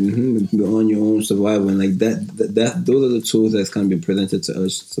your beyond your own survival, and like that those are the tools that's kind of been presented to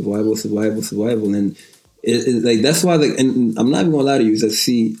us. Survival, and it like that's why, like, and I'm not even gonna lie to you, is that,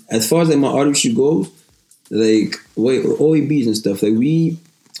 see, as far as like my artistry goes, like OEBs and stuff, like we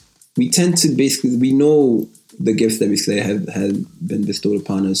tend to basically, we know the gifts that basically have been bestowed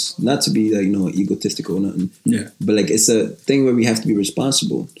upon us, not to be like, you know, egotistical or nothing. Yeah. But like, it's a thing where we have to be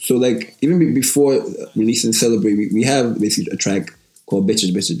responsible. So like, even before releasing Celebrate, we have basically a track called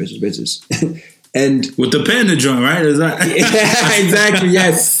Bitches. And with the panda joint, right? Is that exactly?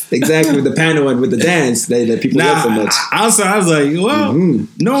 Yes, exactly. With the panda one, with the dance that people love so much. I was like, well,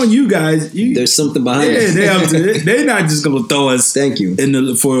 knowing you guys, there's something behind it. They're not just gonna throw us. Thank you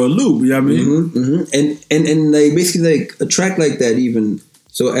for a loop. You know what I mean? And like, basically, like a track like that, even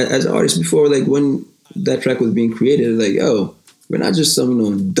so, as artists before, like when that track was being created, like, yo, we're not just some, you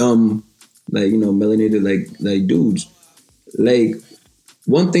know, dumb, like, you know, melanated like dudes, like.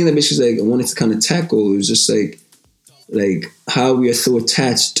 One thing that basically, like, I wanted to kind of tackle is just like how we are so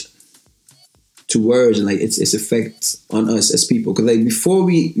attached to words and like its effects on us as people. Because like, before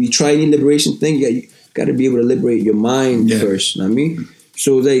we try any liberation thing, you got to be able to liberate your mind first. You know what I mean?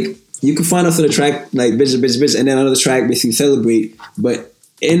 So like, you can find us on a track like bitch, and then another track basically Celebrate, but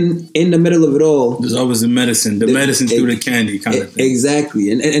in the middle of it all, there's always the medicine through the candy kind of thing.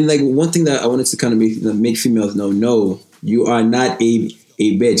 Exactly, and like, one thing that I wanted to kind of make females know: no, you are not a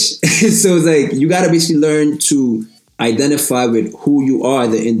bitch. So it's like, you gotta basically learn to identify with who you are,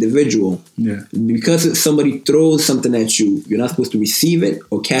 the individual. Yeah. Because somebody throws something at you, you're not supposed to receive it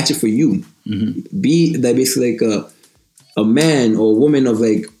or catch it for you. Be that basically like a man or a woman of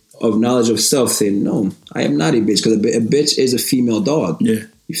knowledge of self, saying, no, I am not a bitch, because a bitch is a female dog. Yeah.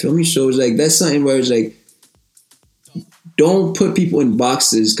 You feel me? So it's like, that's something where it's like, don't put people in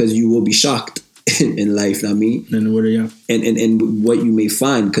boxes, because you will be shocked in life. I mean, and what you may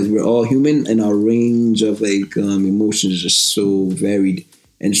find, because we're all human and our range of like emotions is just so varied.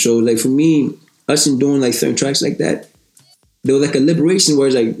 And so like, for me, us in doing like certain tracks like that, there was like a liberation where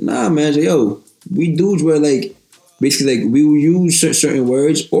it's like, nah, man, like, yo, we dudes were like, basically like we will use certain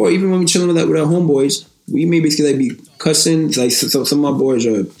words, or even when we chilling with our homeboys, we may basically like be cussing. Like some of my boys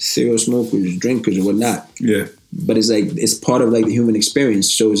are serial smokers, drinkers, or whatnot. Yeah. But it's like it's part of like the human experience.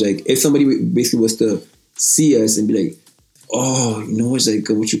 So it's like if somebody basically was to see us and be like, oh, you know, it's like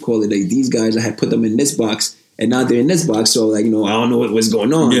what you call it, like these guys, I had put them in this box and now they're in this box, so like, you know, I don't know what's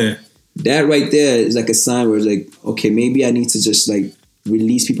going on. Yeah. That right there is like a sign where it's like, okay, maybe I need to just like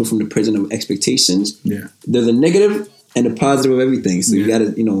release people from the prison of expectations. Yeah. There's a negative and the positive of everything. So you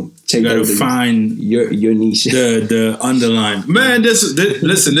gotta, you know, check out. You gotta find your niche. The underline. Man, listen,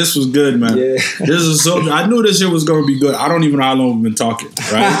 this was good, man. Yeah. This is so. I knew this shit was gonna be good. I don't even know how long we've been talking,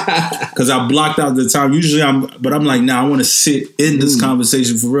 right? Because I blocked out the time. Usually I'm like, nah, I want to sit in this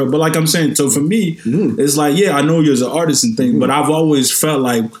conversation for real. But like I'm saying, so for me, it's like, yeah, I know you're an artist and things, but I've always felt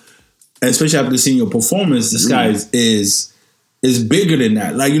like, especially after seeing your performance, this guy is bigger than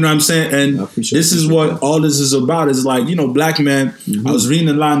that. Like, you know what I'm saying? And this is what all this is about. Is like, you know, black man, I was reading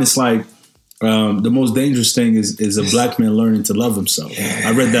the line, it's like, the most dangerous thing is a black man learning to love himself. Yeah.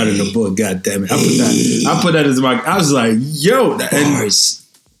 I read that in the book, God damn it. I put that as my, I was like, yo, and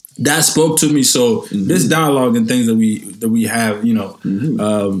that spoke to me. So this dialogue and things that we have, you know,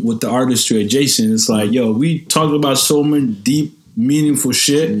 with the artistry adjacent, it's like, yo, we talked about so many deep, meaningful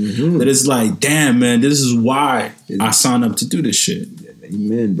shit that it's like, damn, man, this is why I signed up to do this shit.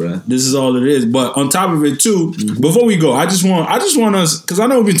 Amen, bro. This is all it is. But on top of it too, before we go, I just want us, because I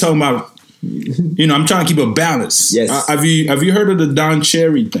know we've been talking about, you know, I'm trying to keep a balance. Yes. Have you heard of the Don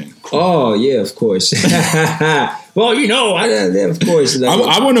Cherry thing? Oh yeah, of course. Well, you know, of course. Like,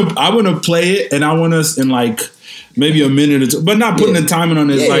 I want to play it, and I want us in like maybe a minute or two, but not putting the timing on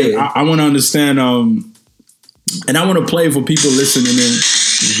this. I want to understand. And I want to play for people listening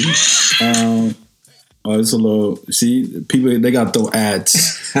in. Oh, it's a little. See, people, they got to throw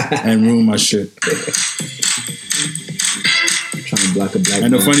ads and ruin my shit. Trying to block a black.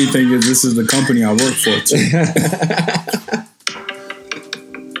 And the funny thing is, this is the company I work for too.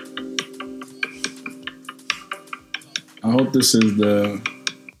 I hope this is the.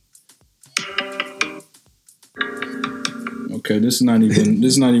 Okay, this is not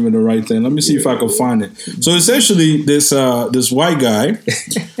even the right thing. Let me see if I can find it. So essentially, this white guy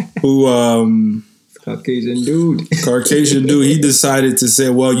who Caucasian dude, he decided to say,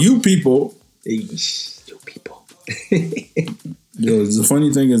 "Well, you people." Yo, the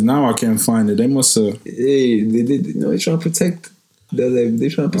funny thing is now I can't find it. They must have. Hey, they're trying to protect. They're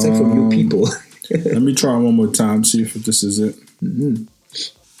trying to protect from you people. Let me try one more time. See if this is it.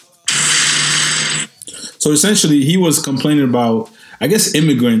 So essentially, he was complaining about, I guess,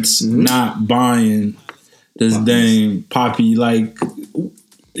 immigrants not buying this dang poppy. Like,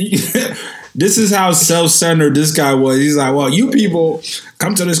 this is how self-centered this guy was. He's like, well, you people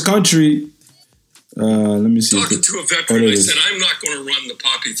come to this country. Let me see. Talking to a veteran, I said, I'm not going to run the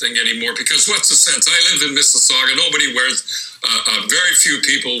poppy thing anymore because what's the sense? I live in Mississauga. Nobody wears, very few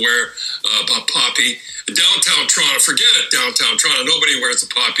people wear a poppy. Downtown Toronto, forget it, downtown Toronto, nobody wears a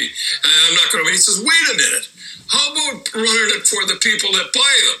poppy. And I'm not going to, he says, wait a minute. How about running it for the people that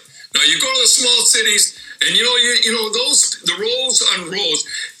buy them? Now, you go to the small cities, and you know the rows on rows.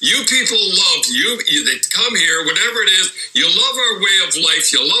 You people love you. They come here, whatever it is. You love our way of life.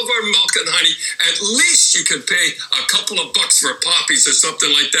 You love our milk and honey. At least you can pay a couple of bucks for poppies or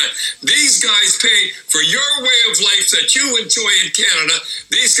something like that. These guys pay for your way of life that you enjoy in Canada.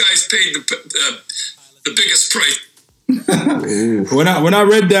 These guys paid the biggest price. When I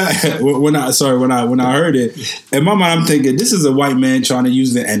read that, when I heard it, in my mind I'm thinking this is a white man trying to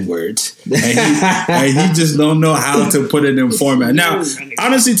use the N-word, and he just don't know how to put it in format. Now,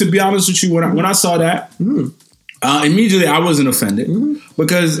 honestly, to be honest with you, when I saw that, immediately I wasn't offended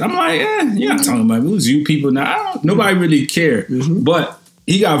because I'm like, you're not talking about who's you people now. Nobody really cared, but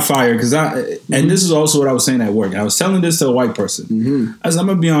he got fired because and this is also what I was saying at work. I was telling this to a white person. I said, I'm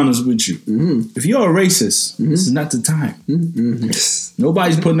gonna be honest with you. If you're a racist, this is not the time.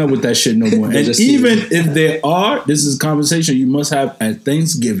 Nobody's putting up with that shit no more. And even if there are, this is a conversation you must have at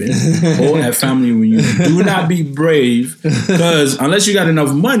Thanksgiving or at family reunion. Do not be brave because unless you got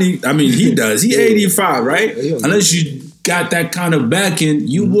enough money, I mean, he does. He 85, right? Unless you got that kind of backing,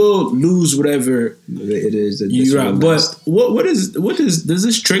 you will lose whatever it is. You right. But what is does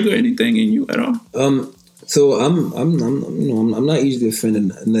this trigger anything in you at all? So I'm not easily offended,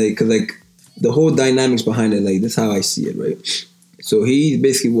 because the whole dynamics behind it, like this is how I see it, right? So he's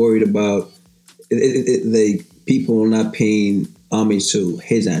basically worried about like people not paying homage to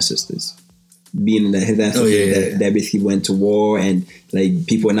his ancestors, being that his ancestors that basically went to war, and like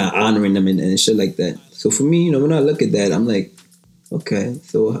people are not honoring them and shit like that. So for me, when I look at that, I'm like, okay,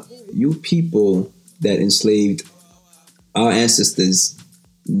 so you people that enslaved our ancestors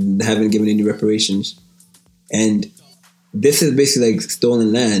haven't given any reparations. And this is basically like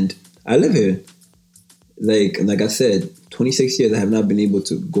stolen land. I live here. Like I said, 26 years I have not been able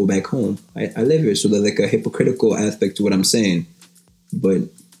to go back home. I live here, so there's like a hypocritical aspect to what I'm saying. But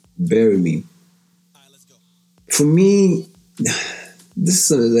bear with me. For me, this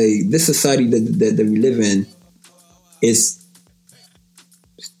society that we live in is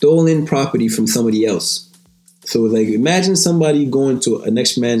stolen property from somebody else. So like imagine somebody going to a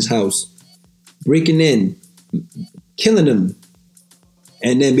next man's house, breaking in, killing them,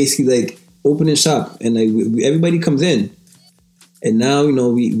 and then basically like opening shop, and like everybody comes in. And now, you know,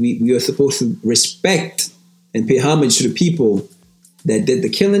 we are supposed to respect and pay homage to the people that did the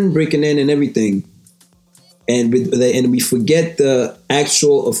killing, breaking in, and everything. And we forget the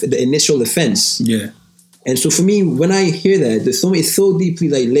initial offense. Yeah. And so for me, when I hear that, it's so deeply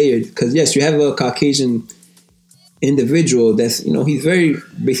like layered. Because yes, you have a Caucasian individual that's, you know, he's very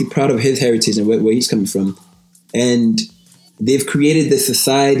basically proud of his heritage and where he's coming from. And they've created this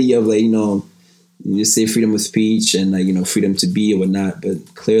society of like, you know, you just say freedom of speech and like, you know, freedom to be or whatnot.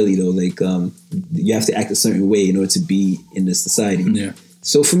 But clearly though, like you have to act a certain way in order to be in this society. Yeah.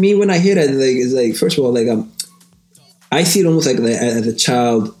 So for me, when I hear that, like, it's like, first of all, like I see it almost like as a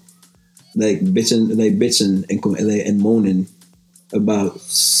child, like bitching and moaning about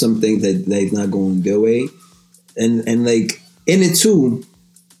something that's not going their way, and like in it too.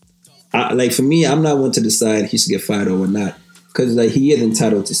 Like for me, I'm not one to decide he should get fired or not, because like he is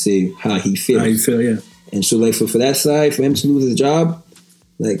entitled to say how he feels. How you feel, yeah. And so like for that side, for him to lose his job,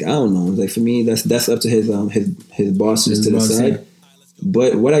 like I don't know. Like for me, that's up to his bosses to decide. Yeah.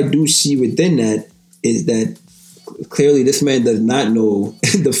 But what I do see within that is that clearly this man does not know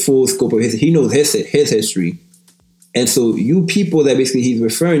the full scope of he knows his history. And so you people that basically he's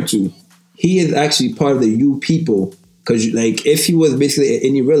referring to, he is actually part of the you people. Because like if he was basically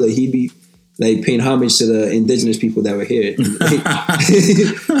any realer, he'd be like paying homage to the indigenous people that were here.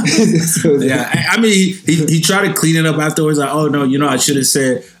 So, yeah, I mean, he tried to clean it up afterwards. Like, oh no, you know, I should have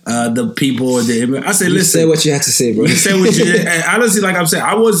said the people or the immigrant. I said, listen, say what you have to say, bro. You said what you did. And honestly, like I'm saying,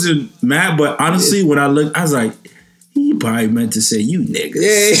 I wasn't mad, but honestly, when I looked, I was like, he probably meant to say you niggas.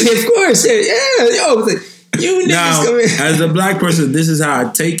 Yeah, of course. Yeah, yo, you niggas now, come in. As a black person, this is how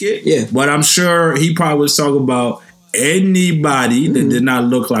I take it. Yeah, but I'm sure he probably was talking about anybody that did not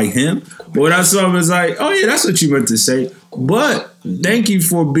look like him. But when I saw him, it's like, oh yeah, that's what you meant to say. But thank you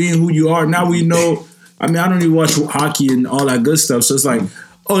for being who you are. Now we know. I mean, I don't even watch hockey and all that good stuff. So it's like,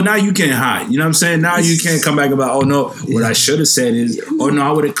 oh, now you can't hide. You know what I'm saying? Now you can't come back about, oh no, what I should have said is, oh no,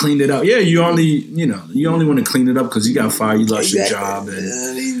 I would have cleaned it up. Yeah, you only want to clean it up because you got fired, you lost your job.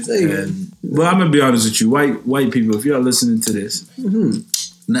 But I'm gonna be honest with you, white people, if you're listening to this,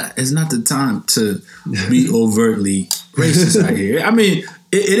 it's not the time to be overtly racist out here. I mean,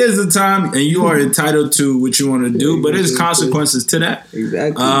 it is the time, and you are entitled to what you want to do, but there's consequences to that.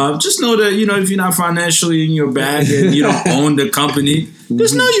 Exactly. Just know that, you know, if you're not financially in your bag and you don't own the company,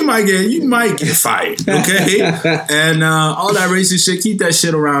 just know you might get fired, okay? And all that racist shit, keep that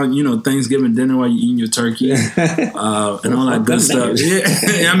shit around, you know, Thanksgiving dinner while you're eating your turkey and all that good stuff.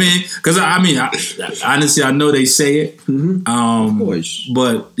 Yeah, I mean, because honestly, I know they say it. Of course.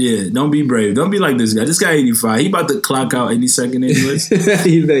 But yeah, don't be brave. Don't be like this guy. This guy 85. He about to clock out any second anyways.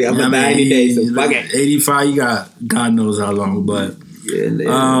 He's like, I'm 90 days, so fuck it. 85, you got God knows how long, but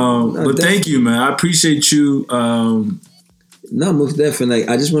but thank you, man. I appreciate you. No, most definitely. Like,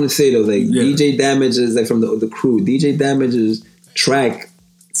 I just want to say though, like DJ Damages, like from the crew, DJ Damages track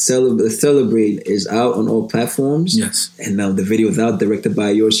Celebrate is out on all platforms. Yes, and now the video is out, directed by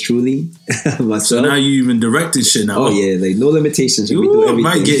yours truly, myself. So now you even directing shit now. Oh yeah, like no limitations. We do everything.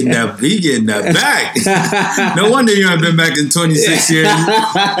 Mike getting that back. No wonder you haven't been back in 26 years.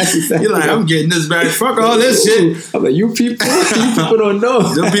 You're like, I'm getting this back. Fuck all this shit. I'm like, you people don't know.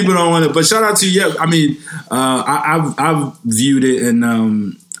 Them people don't want it. But shout out to you. I mean, I've viewed it and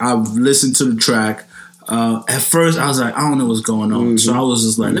I've listened to the track. At first, I was like, I don't know what's going on. So I was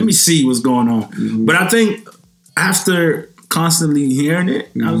just like, let me see what's going on. But I think after constantly hearing it,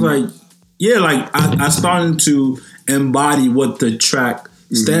 I was like, yeah, like I started to embody what the track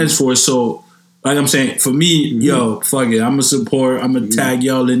stands for. So, like I'm saying, for me, yo, fuck it. I'm going to support. I'm going to tag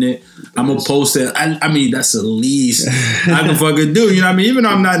y'all in it. I'm going to post it. I mean, that's the least I can fucking do. You know what I mean? Even though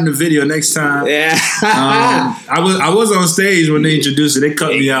I'm not in the video next time. Yeah. I was on stage when they introduced it. They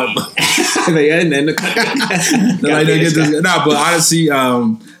cut me out. But honestly,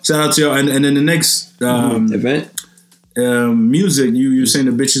 shout out to y'all. And then the next event. music, you saying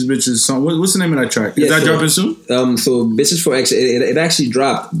the Bitches song. What's the name of that track? Is that dropping soon? So Bitches for X, it actually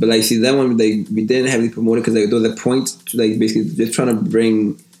dropped, but like, see, that one, like, we didn't have it promoted because like there was a point to, like, basically just trying to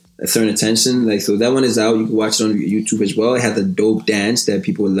bring a certain attention. Like, so that one is out. You can watch it on YouTube as well. It has a dope dance that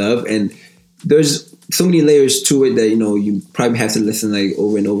people love, and there's so many layers to it that, you know, you probably have to listen like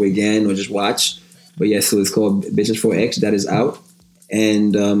over and over again or just watch. But yeah, so it's called Bitches for X. That is out.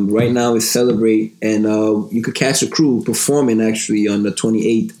 And right now it's Celebrate, and you could catch a crew performing actually on the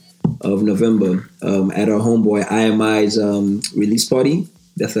 28th of November at our homeboy IMI's release party.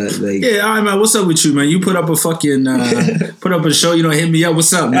 That's like, yeah, IMI, what's up with you, man? You put up a fucking put up a show. You know, hit me up.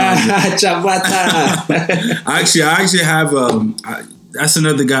 What's up, man? I actually have that's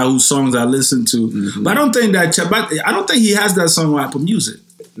another guy whose songs I listen to, but I don't think he has that song on Apple Music.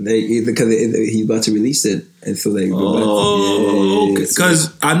 Because he's about to release it, and so like, okay.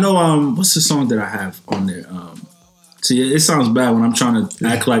 Because I know what's the song that I have on there? See, it sounds bad when I'm trying to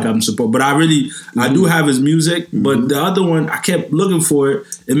act like I'm supposed, but I do have his music. But the other one, I kept looking for it.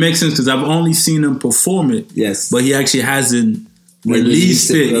 It makes sense because I've only seen him perform it. Yes, but he actually hasn't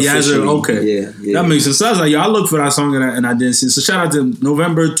released it. He hasn't. Okay, yeah, that makes sense. So I was like, I looked for that song and I didn't see it. So shout out to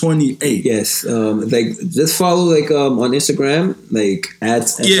November 28th. Yes, like just follow like on Instagram, like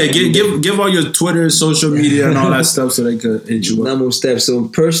give all your Twitter, social media, and all that stuff so they could hit you up. Not more steps. So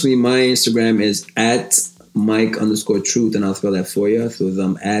personally, my Instagram is at Mike_Truth, and I'll spell that for you. So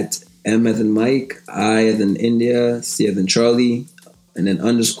I'm at M as in Mike, I as in India, C as in Charlie, and then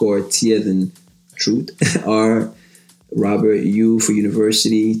 _ T as in Truth, R Robert, U for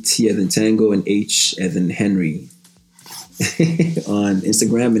University, T as in Tango, and H as in Henry on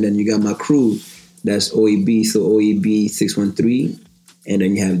Instagram. And then you got my crew, that's OEB, so OEB 613, and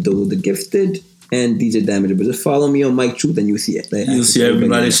then you have Dolo the Gifted and DJ Damager. But just follow me on Mike Truth and you'll see it. You'll see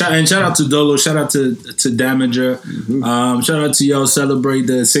everybody. Shout out to Dolo, shout out to Damager, shout out to y'all. Celebrate,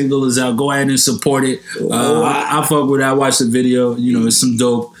 the single is out. Go ahead and support it. I fuck with it. I watched the video. You know, it's some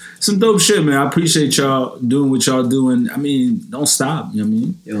dope shit, man. I appreciate y'all doing what y'all doing. I mean, don't stop. You know what I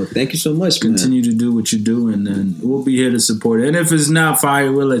mean? Yo, thank you so much, Continue to do what you do, and then we'll be here to support it. And if it's not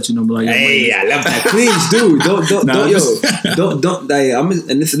fire, we'll let you know. But like, hey, I love that. Please, dude, don't. Like,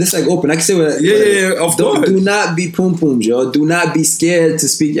 and this like open. I can say what. Of course. Do not be pum pums, yo. Do not be scared to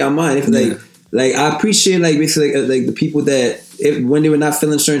speak your mind. If like I appreciate like basically like the people that when they were not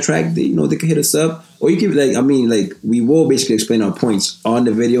feeling certain track, they can hit us up. Or you can we will basically explain our points on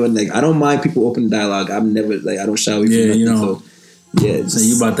the video, and like I don't mind people open dialogue. I'm never I don't shy away from nothing. So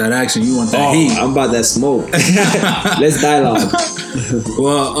you about that action, you want that heat. I'm about that smoke. Let's dialogue.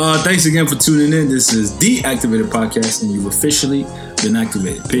 Well, thanks again for tuning in. This is the Activated Podcast, and you've officially been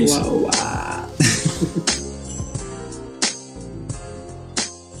activated. Peace. Wow.